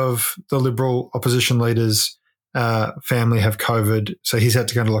 Members of the Liberal opposition leader's family have COVID, so he's had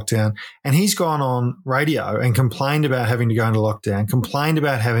to go into lockdown. And he's gone on radio and complained about having to go into lockdown, complained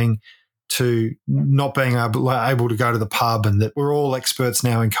about having to not being able to go to the pub, and that we're all experts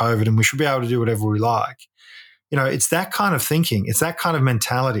now in COVID and we should be able to do whatever we like. It's that kind of thinking, it's that kind of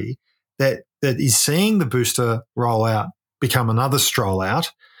mentality that is seeing the booster rollout become another stroll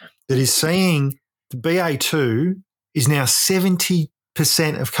out, that is seeing the BA2 is now 70%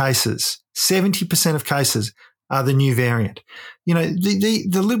 of cases. 70% of cases are the new variant.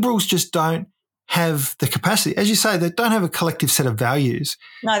 The Liberals just don't have the capacity. As you say, they don't have a collective set of values.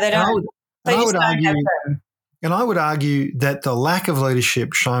 No, they don't. They just don't have them. And I would argue that the lack of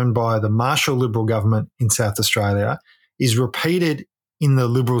leadership shown by the Marshall Liberal government in South Australia is repeated in the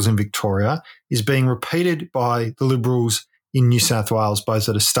Liberals in Victoria, is being repeated by the Liberals in New South Wales, both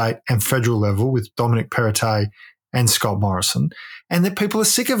at a state and federal level with Dominic Perrottet and Scott Morrison, and that people are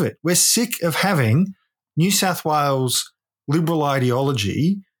sick of it. We're sick of having New South Wales Liberal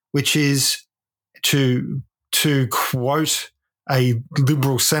ideology, which is to quote a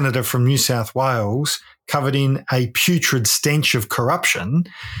Liberal senator from New South Wales, covered in a putrid stench of corruption,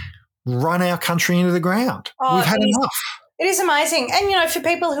 run our country into the ground. We've had enough. It is amazing. And, for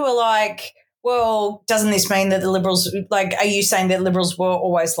people who are like, well, doesn't this mean that the Liberals, are you saying that Liberals were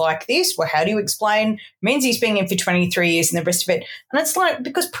always like this? Well, how do you explain Menzies being in for 23 years and the rest of it? And it's like,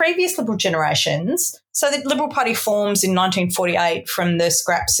 because previous Liberal generations, so the Liberal Party forms in 1948 from the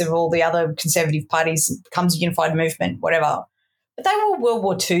scraps of all the other Conservative parties, becomes a unified movement, whatever. But they were World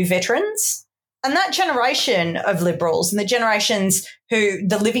War II veterans. And that generation of Liberals and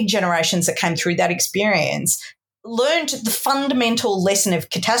the living generations that came through that experience learned the fundamental lesson of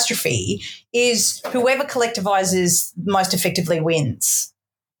catastrophe is whoever collectivizes most effectively wins.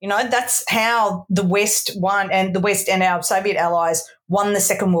 That's how the West won, and the West and our Soviet allies won the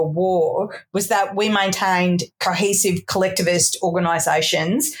Second World War, was that we maintained cohesive collectivist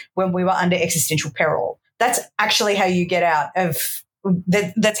organizations when we were under existential peril. That's actually how you get out of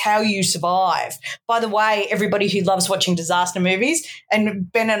that's how you survive. By the way, everybody who loves watching disaster movies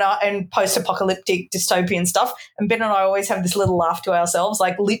and Ben and I, and post-apocalyptic dystopian stuff, and Ben and I always have this little laugh to ourselves.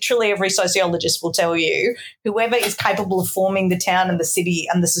 Like, literally every sociologist will tell you whoever is capable of forming the town and the city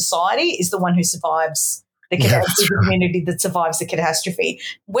and the society is the one who survives the community that survives the catastrophe.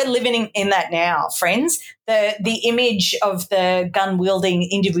 We're living in that now, friends. The image of the gun-wielding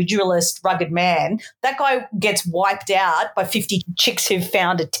individualist rugged man, that guy gets wiped out by 50 chicks who've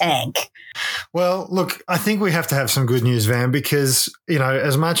found a tank. Well, look, I think we have to have some good news, Van, because,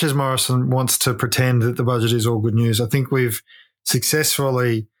 as much as Morrison wants to pretend that the budget is all good news, I think we've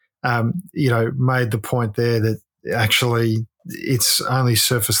successfully, made the point there that actually it's only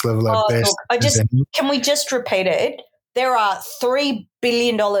surface level at best. Look, can we just repeat it? There are $3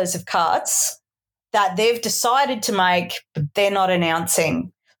 billion of cuts that they've decided to make, but they're not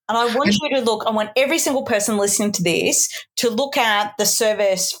announcing. And I want you to look, I want every single person listening to this to look at the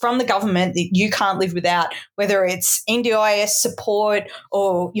service from the government that you can't live without, whether it's NDIS support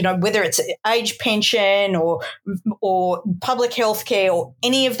or, whether it's age pension or public health care or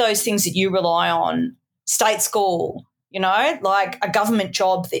any of those things that you rely on, state school, like a government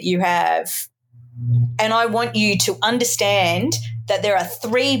job that you have. And I want you to understand that there are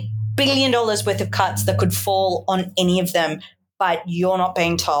 $3 billion worth of cuts that could fall on any of them, but you're not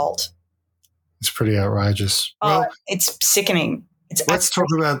being told. It's pretty outrageous. Well, it's sickening. Let's talk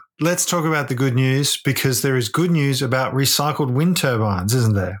about the good news, because there is good news about recycled wind turbines,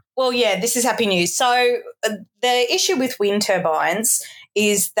 isn't there? Well, yeah, this is happy news. So the issue with wind turbines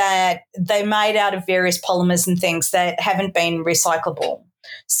is that they're made out of various polymers and things that haven't been recyclable.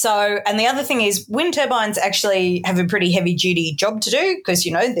 So, and the other thing is wind turbines actually have a pretty heavy-duty job to do because,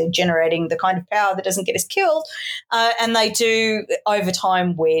 they're generating the kind of power that doesn't get us killed, and they do, over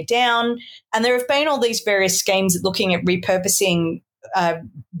time, wear down. And there have been all these various schemes looking at repurposing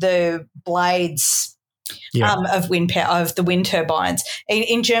the blades of the wind turbines.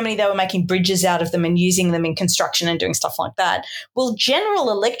 In Germany, they were making bridges out of them and using them in construction and doing stuff like that. Well,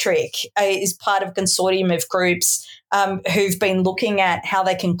 General Electric is part of a consortium of groups who've been looking at how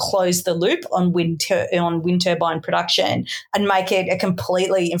they can close the loop on wind turbine production and make it a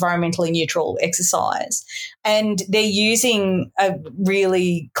completely environmentally neutral exercise. And they're using a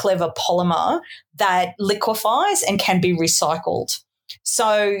really clever polymer that liquefies and can be recycled.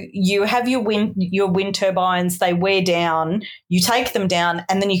 So you have your wind turbines, they wear down, you take them down,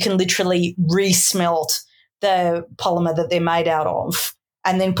 and then you can literally re-smelt the polymer that they're made out of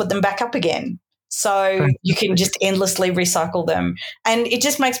and then put them back up again. So you can just endlessly recycle them. And it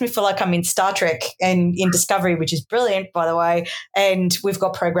just makes me feel like I'm in Star Trek and in Discovery, which is brilliant, by the way, and we've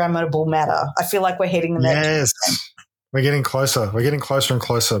got programmable matter. I feel like we're heading in that direction. We're getting closer. We're getting closer and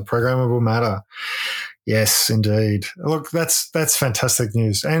closer. Programmable matter. Yes, indeed. Look, that's fantastic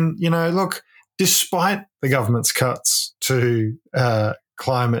news. And, look, despite the government's cuts to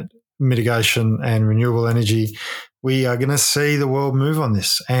climate mitigation and renewable energy, we are going to see the world move on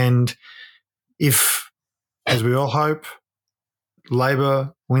this. And if, as we all hope,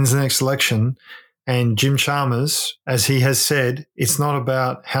 Labor wins the next election and Jim Chalmers, as he has said, it's not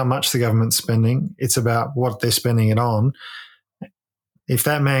about how much the government's spending, it's about what they're spending it on. If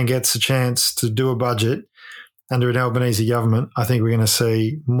that man gets a chance to do a budget under an Albanese government, I think we're going to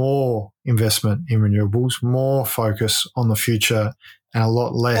see more investment in renewables, more focus on the future, and a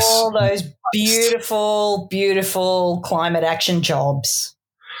lot less. All those beautiful, beautiful climate action jobs.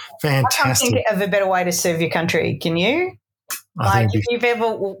 Fantastic. I can't think of a better way to serve your country. Can you? If you've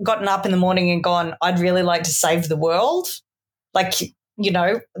ever gotten up in the morning and gone, I'd really like to save the world, the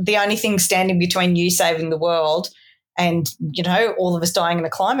only thing standing between you saving the world and, all of us dying in a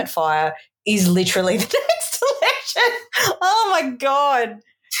climate fire is literally the next imagine? Oh, my God.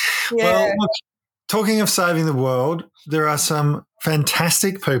 Yeah. Well, look, talking of saving the world, there are some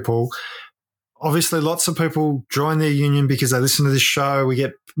fantastic people. Obviously, lots of people join their union because they listen to this show. We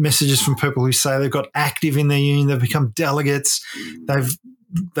get messages from people who say they've got active in their union, they've become delegates,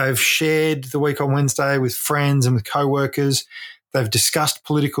 they've shared the Week on Wednesday with friends and with co-workers. They've discussed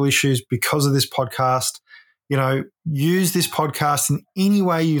political issues because of this podcast. You know, use this podcast in any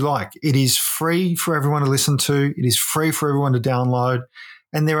way you like. It is free for everyone to listen to. It is free for everyone to download.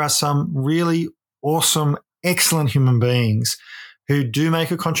 And there are some really awesome, excellent human beings who do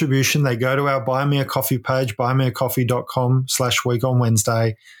make a contribution. They go to our Buy Me a Coffee page,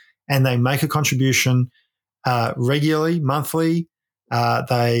 buymeacoffee.com/weekonwednesday, and they make a contribution regularly, monthly.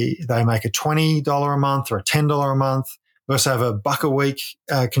 They make a $20 a month or a $10 a month. We also have a $1 a week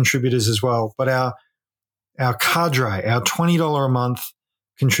contributors as well. But our cadre, our $20 a month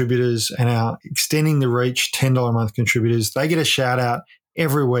contributors and our extending the reach $10 a month contributors, they get a shout out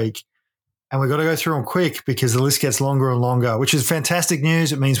every week. And we've got to go through them quick because the list gets longer and longer, which is fantastic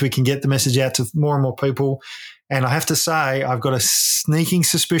news. It means we can get the message out to more and more people. And I have to say, I've got a sneaking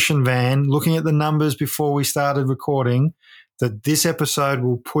suspicion, Van, looking at the numbers before we started recording, that this episode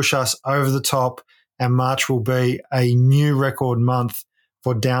will push us over the top and March will be a new record month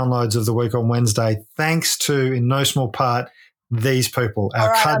for downloads of the Week on Wednesday, thanks to, in no small part, these people. All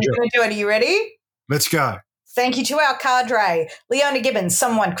right, I'm going to do it. Are you ready? Let's go. Thank you to our cadre: Leona Gibbons,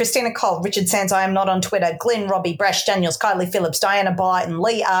 Someone, Christina Cole, Richard Sands, I am not on Twitter, Glenn, Robbie, Brash Daniels, Kylie Phillips, Diana Blyton,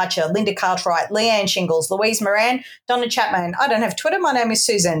 Lee Archer, Linda Cartwright, Leanne Shingles, Louise Moran, Donna Chapman. I don't have Twitter. My name is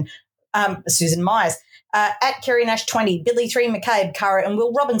Susan Myers. At Kerry Nash 20, Billy 3 McCabe, Cara and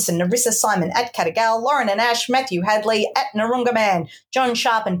Will Robinson, Narissa Simon, at Catagal, Lauren and Ash, Matthew Hadley, at Narunga Man, John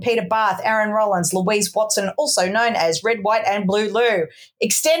Sharp and Peter Barth, Aaron Rollins, Louise Watson, also known as Red, White and Blue Lou.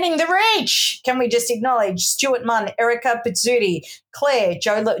 Extending the reach, can we just acknowledge Stuart Munn, Erica Pizzuti, Claire,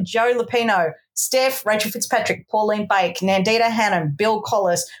 Joe Lupino, Steph, Rachel Fitzpatrick, Pauline Bake, Nandita Hannum, Bill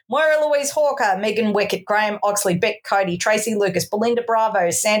Collis, Moira Louise Hawker, Megan Wickett, Graham Oxley, Beck Cody, Tracy Lucas, Belinda Bravo,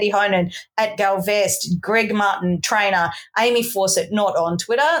 Sandy Honan, at Galvest, Greg Martin, Trainer, Amy Fawcett, not on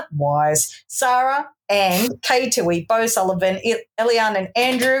Twitter, Wise, Sarah, and Kay Tui, Bo Sullivan, Eliane and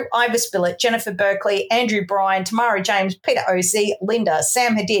Andrew, Ivor Spillett, Jennifer Berkeley, Andrew Bryan, Tamara James, Peter O.C., Linda,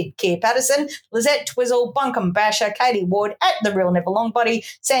 Sam Hadid, Keir Patterson, Lizette Twizzle, Bunkum Basher, Katie Ward, at The Real Never Longbody,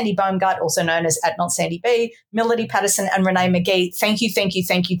 Sandy Baumgart, also known as at Not Sandy B, Melody Patterson and Renee McGee. Thank you, thank you,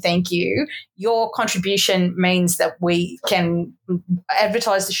 thank you, thank you. Your contribution means that we can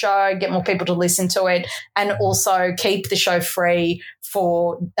advertise the show, get more people to listen to it, and also keep the show free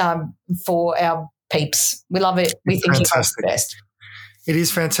for our peeps. We love it. We think it's the best. It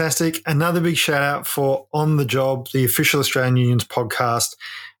is fantastic. Another big shout out for On the Job, the official Australian Unions podcast.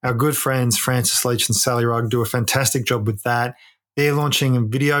 Our good friends Francis Leach and Sally Rugg do a fantastic job with that. They're launching a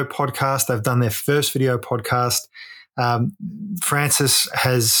video podcast. They've done their first video podcast. Francis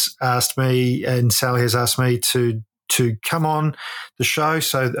has asked me and Sally has asked me to come on the show,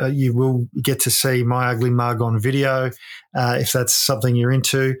 so you will get to see my ugly mug on video if that's something you're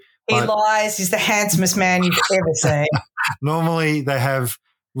into. He lies. He's the handsomest man you've ever seen. Normally they have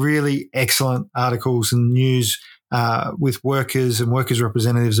really excellent articles and news with workers and workers'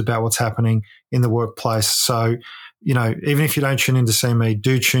 representatives about what's happening in the workplace. So, you know, even if you don't tune in to see me,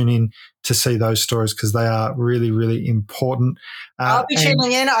 do tune in to see those stories because they are really, really important. I'll be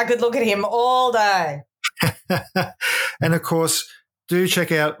tuning in. I could look at him all day. And, of course, do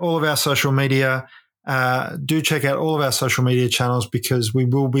check out all of our social media. Do check out all of our social media channels because we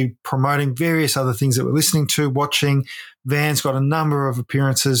will be promoting various other things that we're listening to, watching. Van's got a number of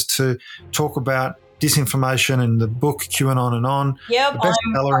appearances to talk about disinformation and the book QAnon and on. Yep. The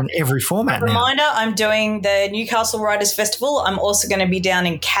bestseller in every format Reminder, now. I'm doing the Newcastle Writers Festival. I'm also going to be down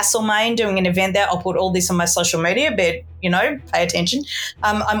in Castlemaine doing an event there. I'll put all this on my social media, but, you know, pay attention.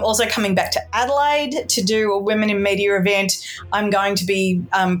 I'm also coming back to Adelaide to do a Women in Media event. I'm going to be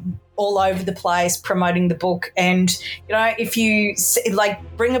all over the place promoting the book. And, you know, if you,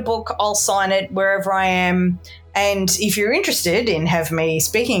 bring a book, I'll sign it wherever I am. And if you're interested in have me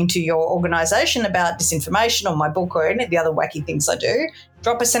speaking to your organisation about disinformation or my book or any of the other wacky things I do,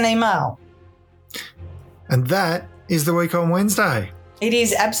 drop us an email. And that is the Week on Wednesday. It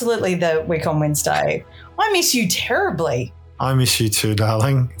is absolutely the Week on Wednesday. I miss you terribly. I miss you too,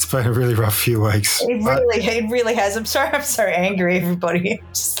 darling. It's been a really rough few weeks. It really has. I'm so angry, everybody.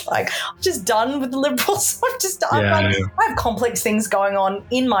 I'm just done with the Liberals. I have complex things going on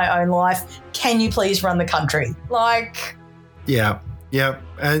in my own life. Can you please run the country? Yeah.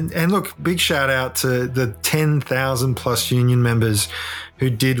 And look, big shout out to the 10,000 plus union members who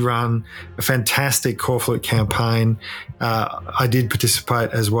did run a fantastic corflute campaign. I did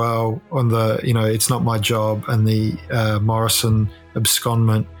participate as well on the, It's Not My Job and the Morrison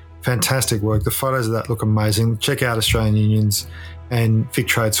abscondment. Fantastic work. The photos of that look amazing. Check out Australian Unions and Vic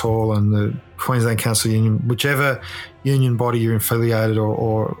Trades Hall and the Queensland Council Union, whichever union body you're affiliated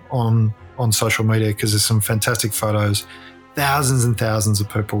or on social media, because there's some fantastic photos. Thousands and thousands of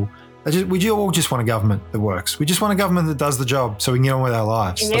people. We all just want a government that works. We just want a government that does the job so we can get on with our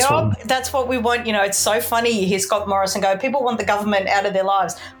lives. That's what we want. It's so funny you hear Scott Morrison go, people want the government out of their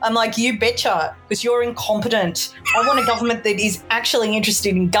lives. I'm like, you betcha, because you're incompetent. I want a government that is actually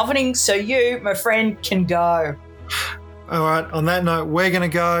interested in governing so you, my friend, can go. All right, on that note, we're going to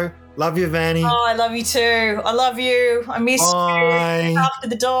go. Love you, Vanny. Oh, I love you too. I love you. I miss you. After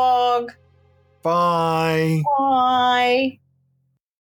the dog. Bye. Bye.